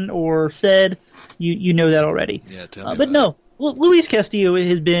I've written or said, you know that already. Yeah, tell me. But no, Luis Castillo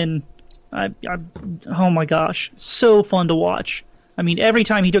has been, oh my gosh, so fun to watch. I mean, every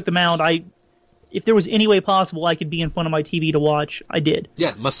time he took the mound, if there was any way possible I could be in front of my TV to watch, I did.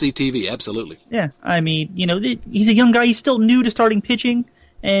 Yeah, must-see TV, absolutely. Yeah, I mean, he's a young guy. He's still new to starting pitching,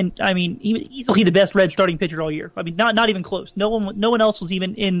 and I mean, he's easily the best Red starting pitcher all year. I mean, not even close. No one else was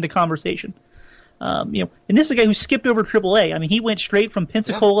even in the conversation. And this is a guy who skipped over AAA. I mean, he went straight from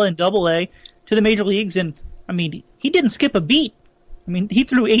Pensacola and AA to the major leagues, and I mean, he didn't skip a beat. I mean, he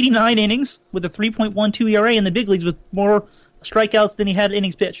threw 89 innings with a 3.12 ERA in the big leagues with more strikeouts than he had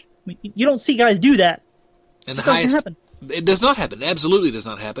innings pitched. I mean, you don't see guys do that. And the highest, it does not happen. It absolutely does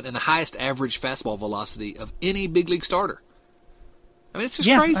not happen. And the highest average fastball velocity of any big league starter. I mean, it's just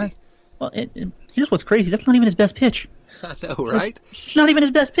crazy. Here's what's crazy. That's not even his best pitch. I know, right? It's not even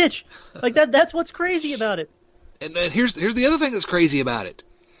his best pitch. Like that's what's crazy about it. And here's the other thing that's crazy about it.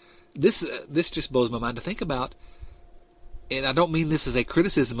 This just blows my mind to think about. And I don't mean this as a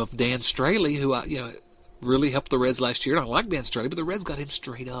criticism of Dan Straley, who really helped the Reds last year. I don't like Dan Straley, but the Reds got him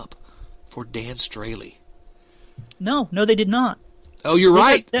straight up for Dan Straley. No, they did not. Oh, you're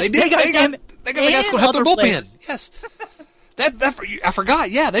right. They did. They got someone to help their bullpen. Yes. I forgot.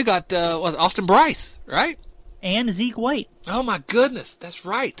 Yeah, they got Austin Bryce, right? And Zeke White. Oh my goodness, that's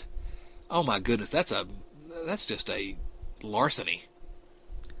right. Oh my goodness, that's just a larceny.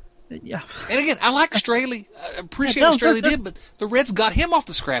 Yeah. And again, I like Straley. I appreciate what Straley did, but the Reds got him off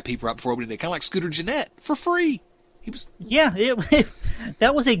the scrap heap right before we did. Kind of like Scooter Gennett for free. He was. Yeah,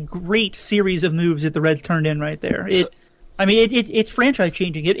 that was a great series of moves that the Reds turned in right there. It's franchise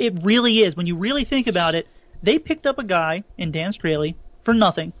changing. It really is. When you really think about it, they picked up a guy in Dan Straley for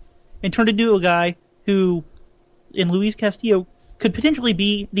nothing, and turned into a guy who, in Luis Castillo, could potentially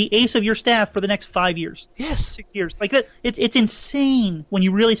be the ace of your staff for the next 5 years. Yes. 6 years. Like that, it's insane when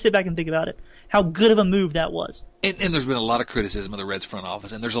you really sit back and think about it, how good of a move that was. And there's been a lot of criticism of the Reds front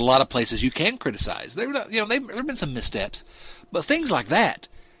office, and there's a lot of places you can criticize. There have been some missteps, but things like that,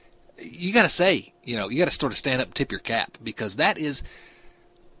 you got to say, you got to sort of stand up and tip your cap, because that is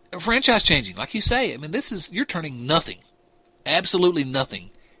franchise changing, like you say. I mean, you're turning nothing, absolutely nothing,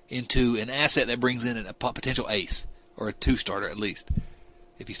 into an asset that brings in a potential ace. Or a two-starter at least,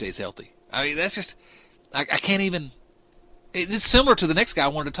 if he stays healthy. I mean, that's just, I can't even, it's similar to the next guy I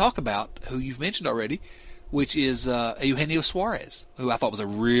wanted to talk about, who you've mentioned already, which is Eugenio Suarez, who I thought was a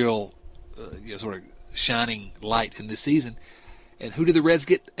real, sort of shining light in this season. And who did the Reds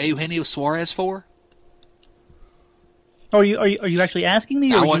get Eugenio Suarez for? Are you actually asking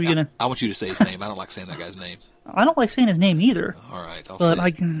me? Or I want you to say his name. I don't like saying that guy's name. I don't like saying his name either. All right, I'll say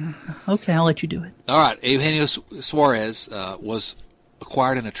it. Okay, I'll let you do it. All right, Eugenio Suarez was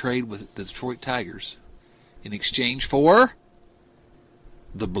acquired in a trade with the Detroit Tigers in exchange for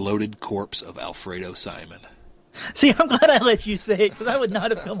the bloated corpse of Alfredo Simon. See, I'm glad I let you say it, because I would not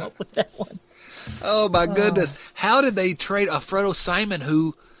have come up with that one. Oh, my goodness. How did they trade Alfredo Simon,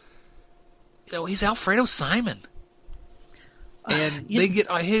 who, he's Alfredo Simon. And they get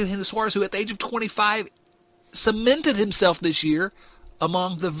Eugenio Suarez, who at the age of 25 cemented himself this year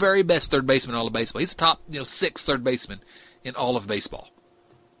among the very best third basemen in all of baseball. He's the top, 6th third baseman in all of baseball.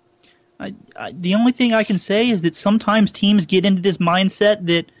 The only thing I can say is that sometimes teams get into this mindset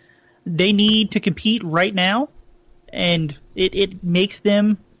that they need to compete right now, and it makes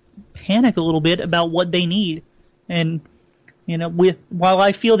them panic a little bit about what they need. And while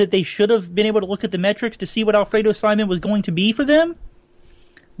I feel that they should have been able to look at the metrics to see what Alfredo Simon was going to be for them,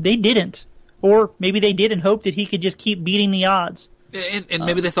 they didn't. Or maybe they did and hoped that he could just keep beating the odds. And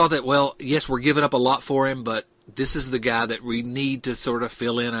maybe they thought that, well, yes, we're giving up a lot for him, but this is the guy that we need to sort of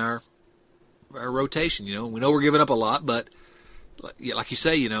fill in our rotation. We know we're giving up a lot, but like you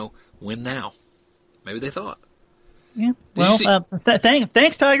say, win now. Maybe they thought. Yeah. Well,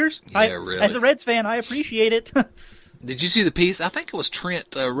 thanks, Tigers. Yeah, really. As a Reds fan, I appreciate it. Did you see the piece? I think it was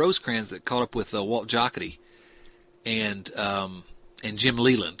Trent Rosecrans that caught up with Walt Jocketty and Jim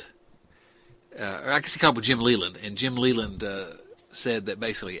Leland. Or I guess he caught up with Jim Leland, and Jim Leland said that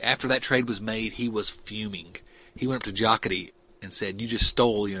basically after that trade was made, he was fuming. He went up to Jocketty and said, "You just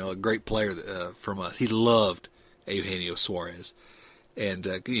stole, a great player from us." He loved Eugenio Suarez, and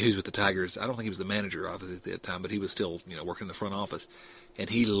he was with the Tigers. I don't think he was the manager obviously at that time, but he was still, working in the front office, and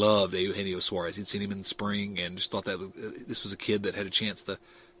he loved Eugenio Suarez. He'd seen him in the spring and just thought that this was a kid that had a chance to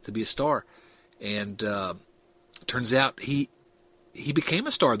be a star. And turns out he he became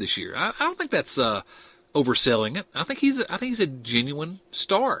a star this year. I don't think that's overselling it. I think he's a genuine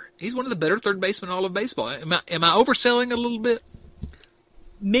star. He's one of the better third basemen in all of baseball. Am I overselling it a little bit?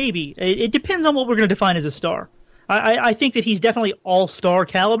 Maybe. It depends on what we're going to define as a star. I think that he's definitely all-star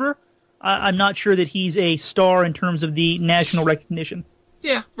caliber. I'm not sure that he's a star in terms of the national recognition.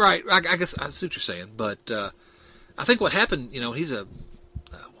 Yeah, right. I guess I see what you're saying, but I think what happened,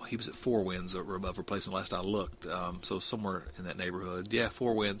 he was at 4 wins or above replacement last I looked, so somewhere in that neighborhood. Yeah,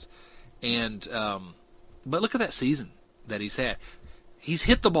 4 wins, and but look at that season that he's had. He's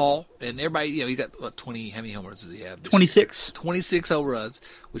hit the ball, and everybody, he got 20. How many home runs does he have? 26. 26 home runs,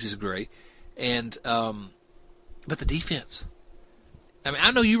 which is great, and but the defense. I mean,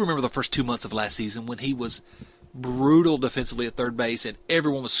 I know you remember the first 2 months of last season when he was brutal defensively at third base, and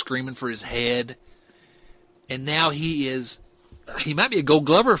everyone was screaming for his head. And now he might be a Gold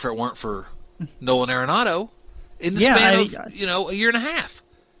Glover if it weren't for Nolan Arenado in the span of a year and a half.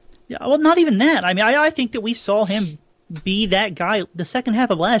 Yeah, well, not even that. I mean, I think that we saw him be that guy the second half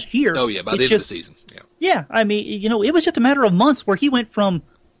of last year. Oh yeah, by the end of the season. Yeah. Yeah, I mean, it was just a matter of months where he went from,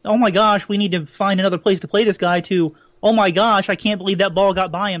 oh my gosh, we need to find another place to play this guy, to, oh my gosh, I can't believe that ball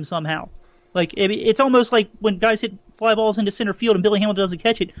got by him somehow. Like, it's almost like when guys hit fly balls into center field and Billy Hamilton doesn't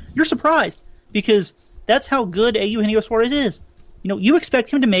catch it, you're surprised, because that's how good Eugenio Suarez is. You expect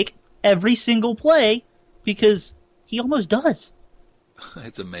him to make every single play because he almost does.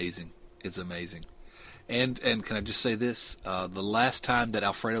 It's amazing. It's amazing. And can I just say this? The last time that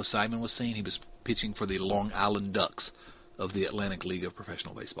Alfredo Simon was seen, he was pitching for the Long Island Ducks of the Atlantic League of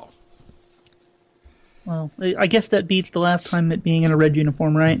Professional Baseball. Well, I guess that beats the last time it being in a red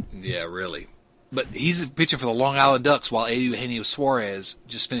uniform, right? Yeah, really. But he's pitching for the Long Island Ducks while Eugenio Suarez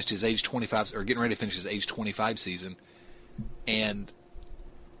just finished his age 25, or getting ready to finish his age 25 season. And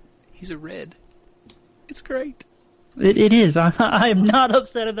he's a Red. It's great. It is. I am not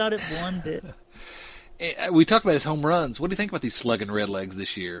upset about it one bit. We talked about his home runs. What do you think about these slugging Redlegs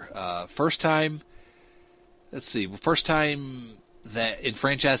this year? First time that in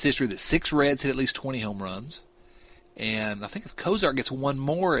franchise history that 6 Reds hit at least 20 home runs. And I think if Kozar gets one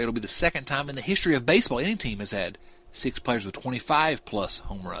more, it'll be the second time in the history of baseball any team has had 6 players with 25-plus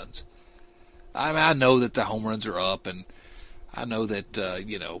home runs. I mean, I know that the home runs are up, and I know that,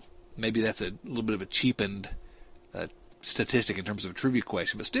 maybe that's a little bit of a cheapened statistic in terms of a trivia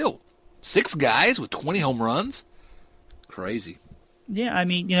question. But still, 6 guys with 20 home runs? Crazy. Yeah, I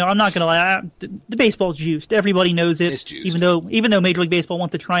mean, I'm not going to lie. The baseball's juiced. Everybody knows it. It's juiced. Even though Major League Baseball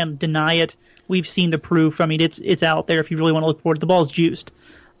wants to try and deny it, we've seen the proof. I mean, it's out there if you really want to look for it. The ball's juiced.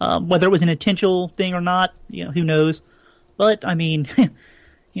 Whether it was an intentional thing or not, who knows. But, I mean,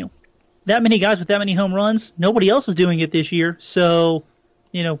 that many guys with that many home runs, nobody else is doing it this year. So,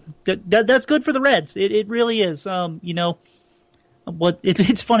 that's good for the Reds. It really is.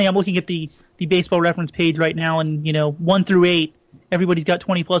 It's funny. I'm looking at the baseball reference page right now, and, 1 through 8, everybody's got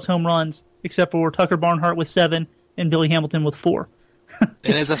 20-plus home runs, except for Tucker Barnhart with 7 and Billy Hamilton with 4.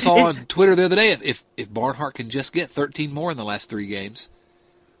 And as I saw on Twitter the other day, if Barnhart can just get 13 more in the last 3 games.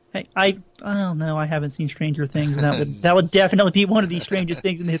 Hey, I don't know. I haven't seen Stranger Things. That would definitely be one of the strangest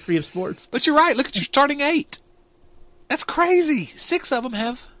things in the history of sports. But you're right. Look at your starting 8. That's crazy. 6 of them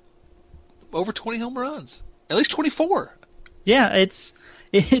have over 20 home runs. At least 24. Yeah, it's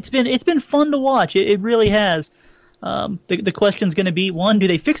been fun to watch. It really has. The question's going to be, one, do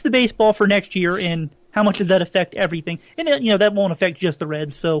they fix the baseball for next year, and how much does that affect everything? And that won't affect just the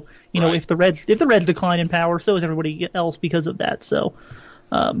Reds. So right. if the Reds decline in power, so is everybody else because of that. So,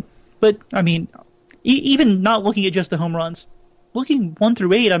 but I mean, even not looking at just the home runs, looking 1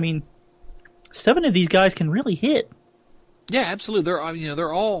 through 8, I mean, 7 of these guys can really hit. Yeah, absolutely.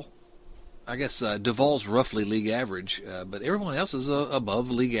 They're all, I guess, Duvall's roughly league average, but everyone else is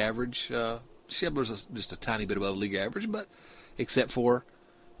above league average. Schebler's just a tiny bit above league average, but except for,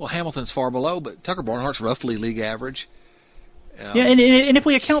 Hamilton's far below, but Tucker Barnhart's roughly league average. Yeah, and if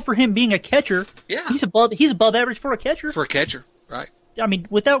we account for him being a catcher, yeah, he's above average for a catcher. For a catcher, right? I mean,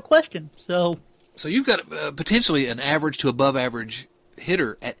 without question. So you've got potentially an average to above average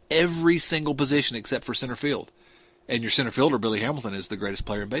hitter at every single position except for center field, and your center fielder Billy Hamilton is the greatest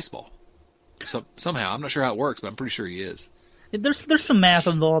player in baseball. So somehow, I'm not sure how it works, but I'm pretty sure he is. There's some math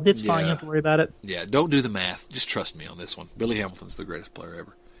involved. It's fine. You don't have to worry about it. Yeah, don't do the math. Just trust me on this one. Billy Hamilton's the greatest player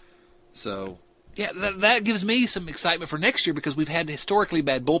ever. So, yeah, that gives me some excitement for next year because we've had historically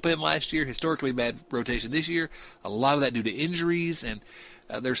bad bullpen last year, historically bad rotation this year, a lot of that due to injuries, and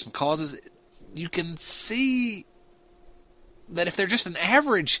there's some causes. You can see that if they're just an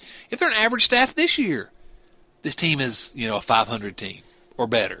average staff this year, this team is, a 500 team or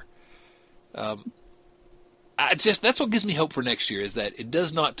better. that's what gives me hope for next year, is that it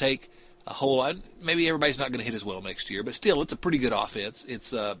does not take a whole lot. Maybe everybody's not going to hit as well next year, but still, it's a pretty good offense.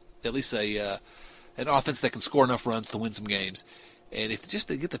 It's at least an offense that can score enough runs to win some games. And if just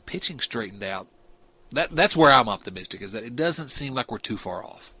they get the pitching straightened out, that's where I'm optimistic, is that it doesn't seem like we're too far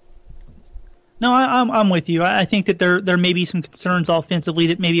off. No, I'm with you. I think that there may be some concerns offensively,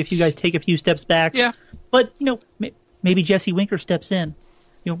 that maybe if you guys take a few steps back. Yeah. But, maybe Jesse Winker steps in.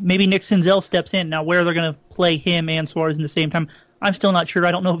 Maybe Nick Senzel steps in. Now, where they're going to play him and Suarez in the same time, I'm still not sure.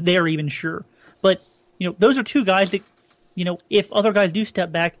 I don't know if they're even sure. But, those are two guys that, if other guys do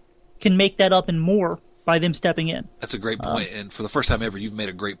step back, can make that up and more by them stepping in. That's a great point. And for the first time ever, you've made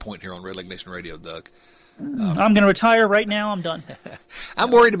a great point here on Red Leg Nation Radio, Doug. I'm going to retire right now. I'm done.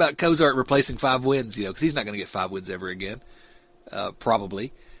 I'm worried about Cozart replacing 5 wins, because he's not going to get 5 wins ever again,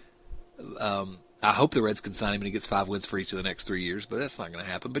 probably. I hope the Reds can sign him and he gets 5 wins for each of the next 3 years, but that's not going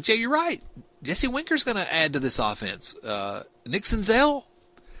to happen. But, yeah, you're right. Jesse Winker's going to add to this offense. Nick Senzel,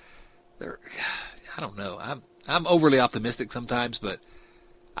 I don't know. I'm overly optimistic sometimes, but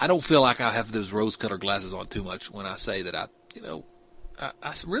I don't feel like I have those rose-colored glasses on too much when I say that I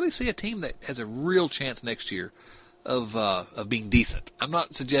really see a team that has a real chance next year of being decent. I'm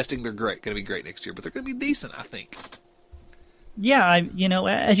not suggesting they're going to be great next year, but they're going to be decent, I think. Yeah,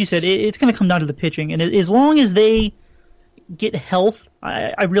 as you said, it's going to come down to the pitching, and as long as they get health,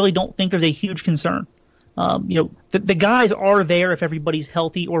 I really don't think there's a huge concern. The guys are there if everybody's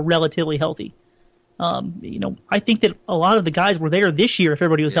healthy or relatively healthy. I think that a lot of the guys were there this year if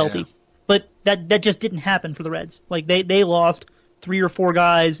everybody was healthy, but that just didn't happen for the Reds. Like they lost 3 or 4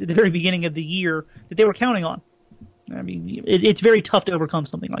 guys at the very beginning of the year that they were counting on. I mean, it's very tough to overcome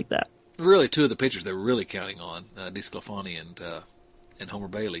something like that. Really, 2 of the pitchers they were really counting on, DeSclafani and Homer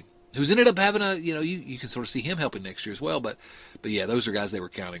Bailey, who's ended up having you can sort of see him helping next year as well. But yeah, those are guys they were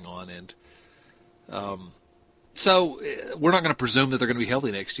counting on, and so we're not going to presume that they're going to be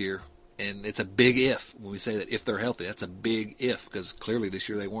healthy next year. And it's a big if when we say that if they're healthy. That's a big if, because clearly this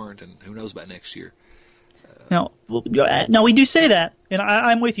year they weren't, and who knows about next year. Now we do say that, and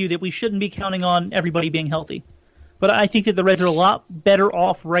I'm with you that we shouldn't be counting on everybody being healthy. But I think that the Reds are a lot better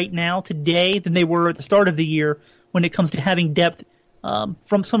off right now today than they were at the start of the year when it comes to having depth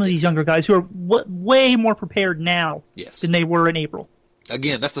from some of these younger guys who are way more prepared now than they were in April.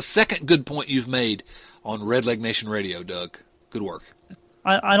 Again, that's the second good point you've made on Red Leg Nation Radio, Doug. Good work.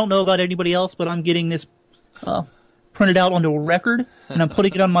 I don't know about anybody else, but I'm getting this printed out onto a record, and I'm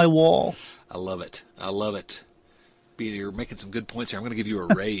putting it on my wall. I love it. You're making some good points here. I'm going to give you a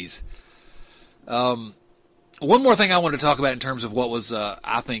raise. One more thing I wanted to talk about in terms of what was,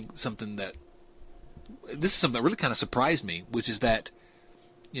 I think, this is something that really kind of surprised me, which is that,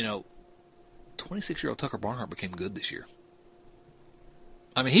 26-year-old Tucker Barnhart became good this year.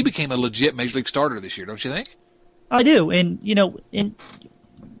 I mean, he became a legit Major League starter this year, don't you think? I do, and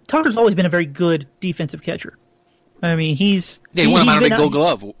Tucker's always been a very good defensive catcher. I mean, he won him out of a Gold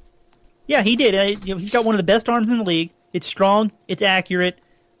Glove. Yeah, he did. He's got one of the best arms in the league. It's strong. It's accurate.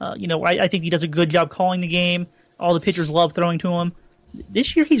 I think he does a good job calling the game. All the pitchers love throwing to him.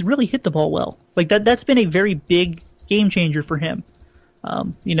 This year, he's really hit the ball well. Like that's been a very big game changer for him.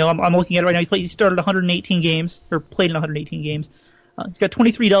 I'm looking at it right now. He started 118 games, or played in 118 games. He's got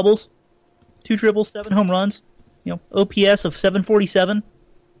 23 doubles, 2 triples, 7 home runs. OPS of 747.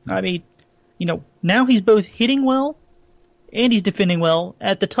 I mean, now he's both hitting well and he's defending well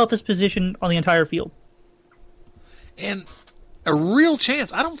at the toughest position on the entire field. And a real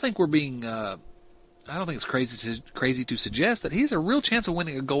chance. I don't think we're being. I don't think it's crazy to suggest that he's a real chance of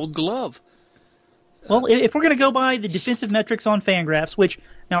winning a Gold Glove. Well, if we're going to go by the defensive metrics on Fangraphs, which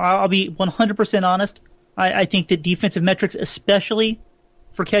now I'll be 100% honest, I think that defensive metrics, especially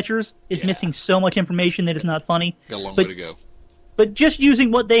for catchers, is missing so much information that it's not funny. Got a long way to go. But just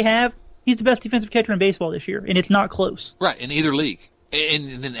using what they have, he's the best defensive catcher in baseball this year, and it's not close. Right, in either league.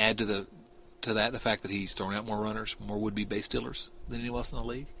 And then add to that the fact that he's thrown out more runners, more would-be base stealers than anyone else in the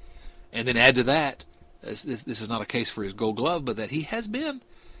league. And then add to that, this is not a case for his Gold Glove, but that he has been,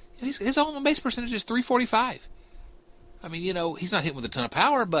 his on base percentage is .345. I mean, he's not hitting with a ton of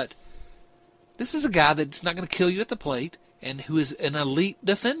power, but this is a guy that's not going to kill you at the plate and who is an elite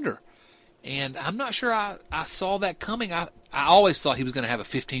defender. And I'm not sure I saw that coming. I always thought he was going to have a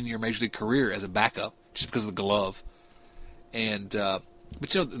 15-year Major League career as a backup just because of the glove. And but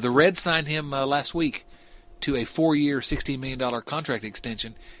the Reds signed him last week to a 4-year, $16 million contract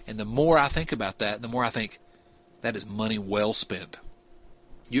extension. And the more I think about that, the more I think that is money well spent.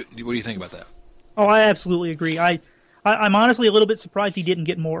 What do you think about that? Oh, I absolutely agree. I'm honestly a little bit surprised he didn't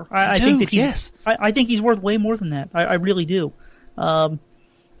get more. I think he's worth way more than that. I really do.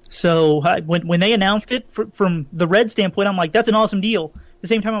 So when they announced it from the Red standpoint, I'm like, that's an awesome deal. At the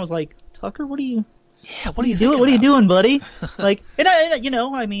same time, I was like, Tucker, what are you doing? What are you doing, buddy? Like, I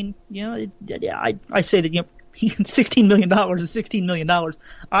say that $16 million is $16 million.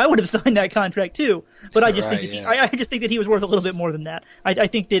 I would have signed that contract too, but I just think I just think that he was worth a little bit more than that. I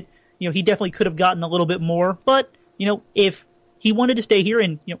think that he definitely could have gotten a little bit more, but if he wanted to stay here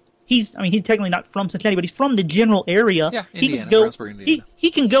and he's technically not from Cincinnati, but he's from the general area. Yeah, Indiana, Indiana.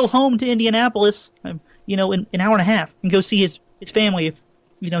 He can go home to Indianapolis, in an hour and a half and go see his family if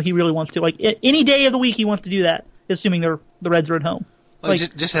he really wants to. Like any day of the week, he wants to do that, assuming the Reds are at home. Well, he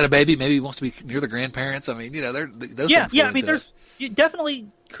just had a baby. Maybe he wants to be near the grandparents. I mean, those. Yeah, things I mean, it definitely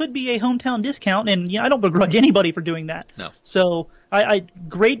could be a hometown discount, and I don't begrudge anybody for doing that. No. So,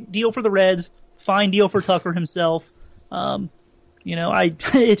 great deal for the Reds. Fine deal for Tucker himself. It's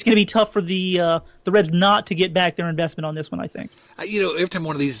going to be tough for the Reds not to get back their investment on this one, I think. Every time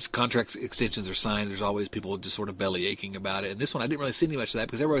one of these contract extensions are signed, there's always people just sort of belly aching about it. And this one, I didn't really see any much of that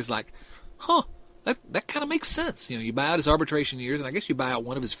because everybody's like, huh, that kind of makes sense. You buy out his arbitration years, and I guess you buy out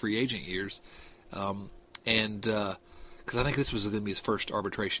one of his free agent years. Because I think this was going to be his first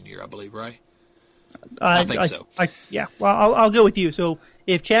arbitration year, I believe, right? I think so. Yeah, well, I'll go with you. So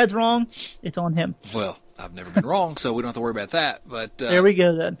if Chad's wrong, it's on him. Well, I've never been wrong, so we don't have to worry about that. But there we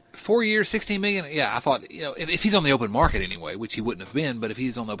go then. 4 years, $16 million. Yeah, I thought if he's on the open market anyway, which he wouldn't have been, but if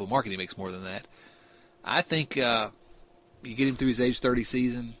he's on the open market, he makes more than that. I think you get him through his age 30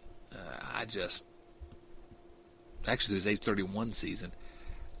 season. Actually through his age 31 season,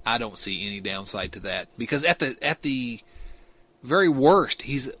 I don't see any downside to that because at the very worst,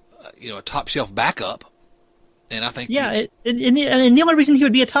 he's a top shelf backup. And I think and the only reason he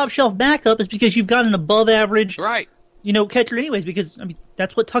would be a top shelf backup is because you've got an above average catcher anyways, because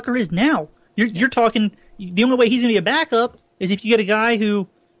that's what Tucker is now. You're talking the only way he's going to be a backup is if you get a guy who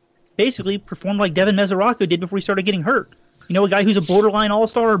basically performed like Devin Mesoraco did before he started getting hurt. A guy who's a borderline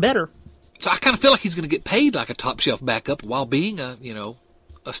all-star or better. So I kind of feel like he's going to get paid like a top shelf backup while being a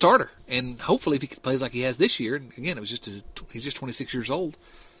starter. And hopefully if he plays like he has this year, and again, he's just 26 years old.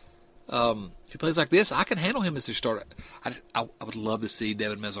 If he plays like this, I can handle him as their starter. I would love to see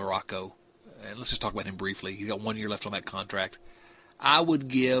Devin Mesoraco, and let's just talk about him briefly. He's got 1 year left on that contract. I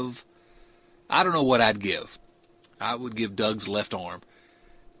don't know what I'd give. I would give Doug's left arm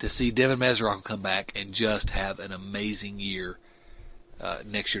to see Devin Mesoraco come back and just have an amazing year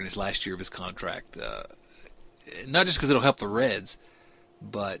next year in his last year of his contract. Not just because it'll help the Reds,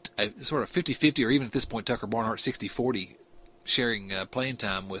 but sort of 50-50, or even at this point, Tucker Barnhart 60-40, sharing playing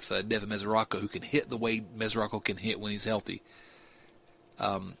time with Devin Mesoraco, who can hit the way Mesoraco can hit when he's healthy.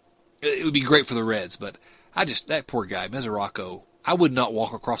 It would be great for the Reds, but that poor guy, Mesoraco, I would not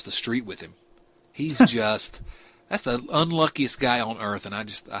walk across the street with him. He's just, that's the unluckiest guy on earth, and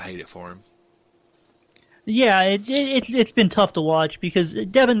I hate it for him. Yeah, it's been tough to watch because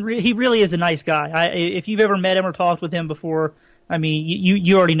Devin, he really is a nice guy. If you've ever met him or talked with him before,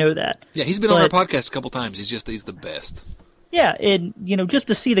 you already know that. Yeah, he's been on our podcast a couple times. He's the best. Yeah, and just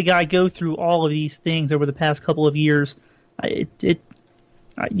to see the guy go through all of these things over the past couple of years, you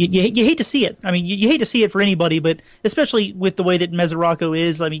hate to see it. You hate to see it for anybody, but especially with the way that Mesoraco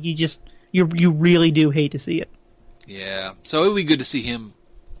is, you really do hate to see it. Yeah, so it would be good to see him.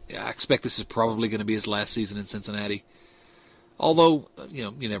 Yeah, I expect this is probably going to be his last season in Cincinnati. Although,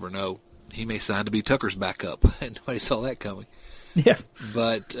 you never know. He may sign to be Tucker's backup, and nobody saw that coming. Yeah.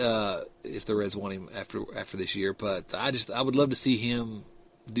 But if the Reds want him after this year, but I would love to see him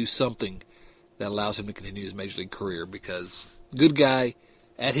do something that allows him to continue his major league career, because good guy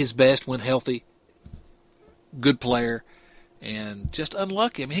at his best when healthy, good player, and just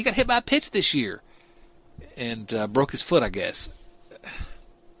unlucky. He got hit by a pitch this year and broke his foot, I guess.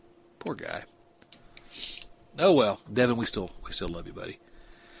 Poor guy. Oh well, Devin, we still love you, buddy.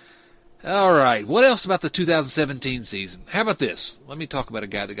 All right, what else about the 2017 season? How about this? Let me talk about a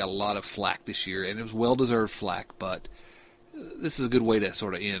guy that got a lot of flack this year, and it was well-deserved flack, but this is a good way to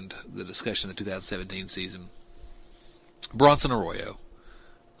sort of end the discussion of the 2017 season. Bronson Arroyo.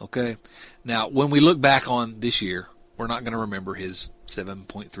 Okay? Now, when we look back on this year, we're not going to remember his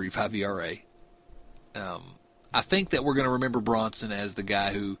 7.35 ERA. I think that we're going to remember Bronson as the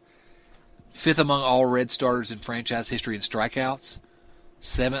guy who, fifth among all Red starters in franchise history in strikeouts,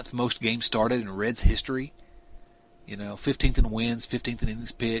 7th most games started in Reds history, 15th in wins, 15th in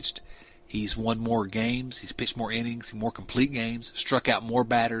innings pitched. He's won more games, he's pitched more innings, more complete games, struck out more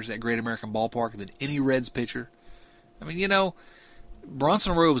batters at Great American Ballpark than any Reds pitcher.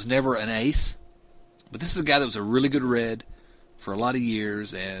 Bronson Arroyo was never an ace, but this is a guy that was a really good Red for a lot of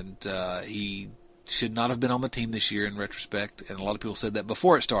years, and he should not have been on the team this year in retrospect, and a lot of people said that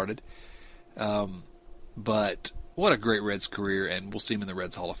before it started. But what a great Reds career, and we'll see him in the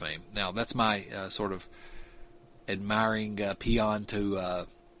Reds Hall of Fame. Now, that's my sort of admiring peon to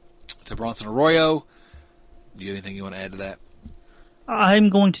Bronson Arroyo. Do you have anything you want to add to that? I'm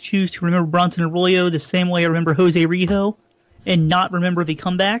going to choose to remember Bronson Arroyo the same way I remember Jose Rijo, and not remember the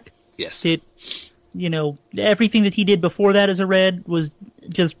comeback. Yes. Everything that he did before that as a Red was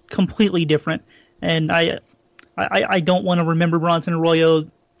just completely different. And I don't want to remember Bronson Arroyo,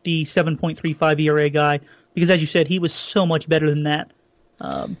 the 7.35 ERA guy, because as you said, he was so much better than that.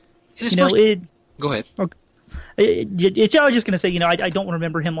 Go ahead. I was just going to say, I don't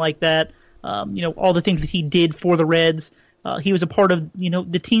remember him like that. All the things that he did for the Reds. He was a part of,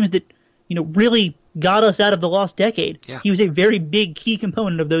 the teams that, really got us out of the lost decade. Yeah. He was a very big key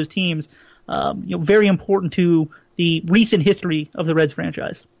component of those teams. Very important to the recent history of the Reds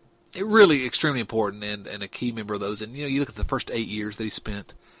franchise. It really extremely important and a key member of those. And, you look at the first 8 years that he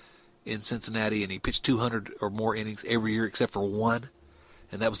spent in Cincinnati, and he pitched 200 or more innings every year except for one.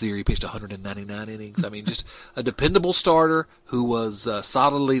 And that was the year he pitched 199 innings. I mean, just a dependable starter who was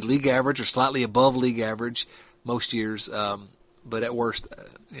solidly league average or slightly above league average most years, but at worst,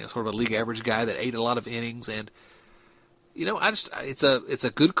 sort of a league average guy that ate a lot of innings. And it's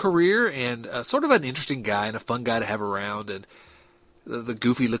a good career and sort of an interesting guy and a fun guy to have around. And the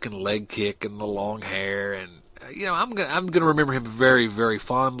goofy looking leg kick and the long hair, and I'm gonna remember him very, very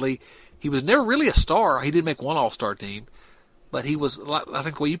fondly. He was never really a star. He did make one All-Star team. But he was, I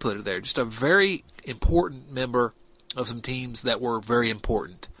think the way you put it there, just a very important member of some teams that were very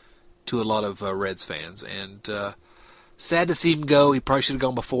important to a lot of Reds fans. And sad to see him go. He probably should have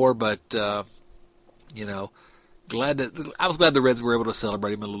gone before, but, I was glad the Reds were able to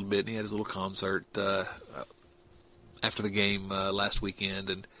celebrate him a little bit. And he had his little concert after the game last weekend.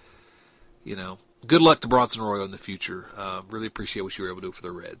 And, good luck to Bronson Arroyo in the future. Really appreciate what you were able to do for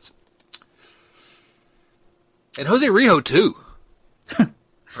the Reds. And Jose Rijo, too.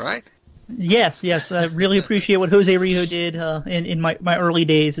 Right? Yes. I really appreciate what Jose Rijo did in my early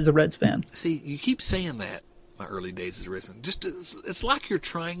days as a Reds fan. See, you keep saying that, my early days as a Reds fan. It's like you're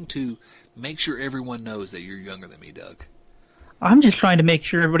trying to make sure everyone knows that you're younger than me, Doug. I'm just trying to make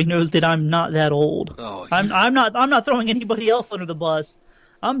sure everybody knows that I'm not that old. Oh, I'm not throwing anybody else under the bus.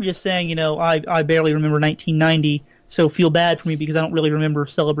 I'm just saying, I barely remember 1990, so feel bad for me because I don't really remember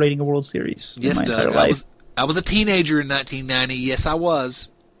celebrating a World Series. Yes, Doug. I was a teenager in 1990. Yes, I was.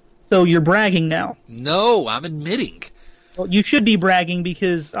 So you're bragging now. No, I'm admitting. Well, you should be bragging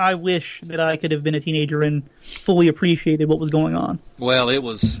because I wish that I could have been a teenager and fully appreciated what was going on. Well, it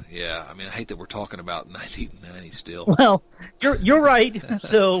was, yeah. I mean, I hate that we're talking about 1990 still. Well, you're right.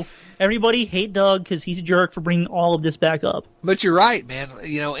 So everybody hate Doug because he's a jerk for bringing all of this back up. But you're right, man.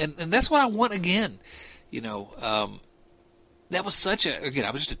 And that's what I want again. That was again,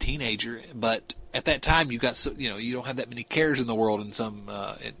 I was just a teenager, but at that time you got you don't have that many cares in the world in some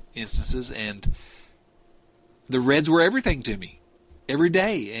instances, and the Reds were everything to me every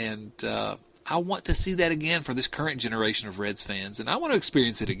day, and I want to see that again for this current generation of Reds fans, and I want to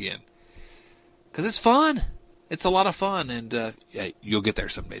experience it again because it's fun. It's a lot of fun, and you'll get there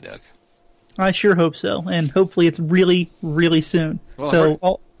someday, Doug. I sure hope so, and hopefully it's really, really soon. Well,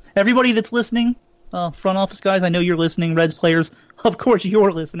 so everybody that's listening, front office guys, I know you're listening. Reds players, of course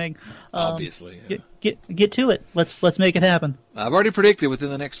you're listening. Obviously, yeah. Get to it. Let's make it happen. I've already predicted within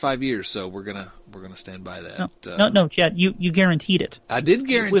the next 5 years, so we're gonna stand by that. No, Chad, you guaranteed it. I did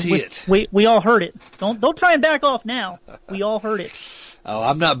guarantee it. We all heard it. Don't try and back off now. We all heard it. Oh,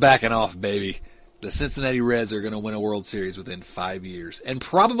 I'm not backing off, baby. The Cincinnati Reds are going to win a World Series within 5 years, and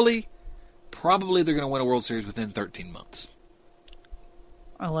probably they're going to win a World Series within 13 months.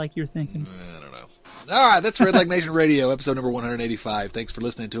 I like your thinking. I don't know. All right, that's Red Leg Nation Radio, episode number 185. Thanks for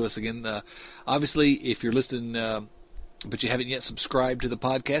listening to us again. Obviously, if you're listening, but you haven't yet subscribed to the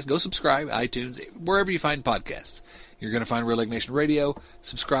podcast, go subscribe, iTunes, wherever you find podcasts. You're going to find Red Leg Nation Radio.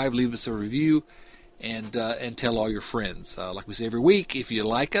 Subscribe, leave us a review, and tell all your friends. Like we say every week, if you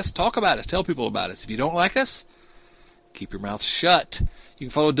like us, talk about us. Tell people about us. If you don't like us, keep your mouth shut. You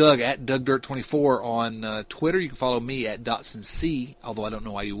can follow Doug at DougDirt24 on Twitter. You can follow me at DotsonC, although I don't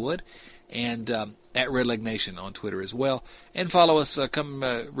know why you would. And at Redleg Nation on Twitter as well. And follow us, come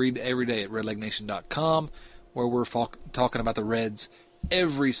read every day at redlegnation.com, where we're talking about the Reds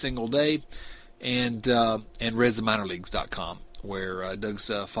every single day. And RedsTheMinorLeagues.com, where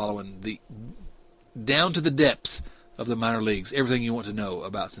Doug's following down to the depths of the minor leagues, everything you want to know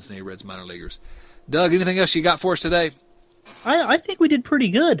about Cincinnati Reds minor leaguers. Doug, anything else you got for us today? I think we did pretty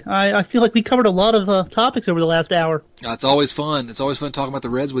good. I feel like we covered a lot of topics over the last hour. It's always fun. It's always fun talking about the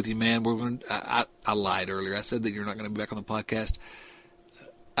Reds with you, man. I lied earlier. I said that you're not going to be back on the podcast.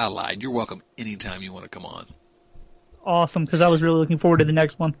 I lied. You're welcome anytime you want to come on. Awesome, because I was really looking forward to the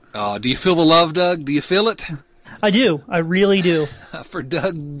next one. Do you feel the love, Doug? Do you feel it? I do. I really do. For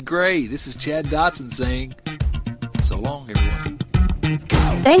Doug Gray, this is Chad Dotson saying, so long, everyone.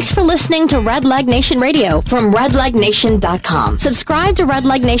 Thanks for listening to Red Leg Nation Radio from RedLegNation.com. Subscribe to Red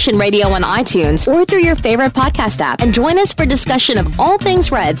Leg Nation Radio on iTunes or through your favorite podcast app, and join us for discussion of all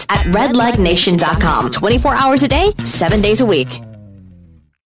things Reds at RedLegNation.com. 24 hours a day, 7 days a week.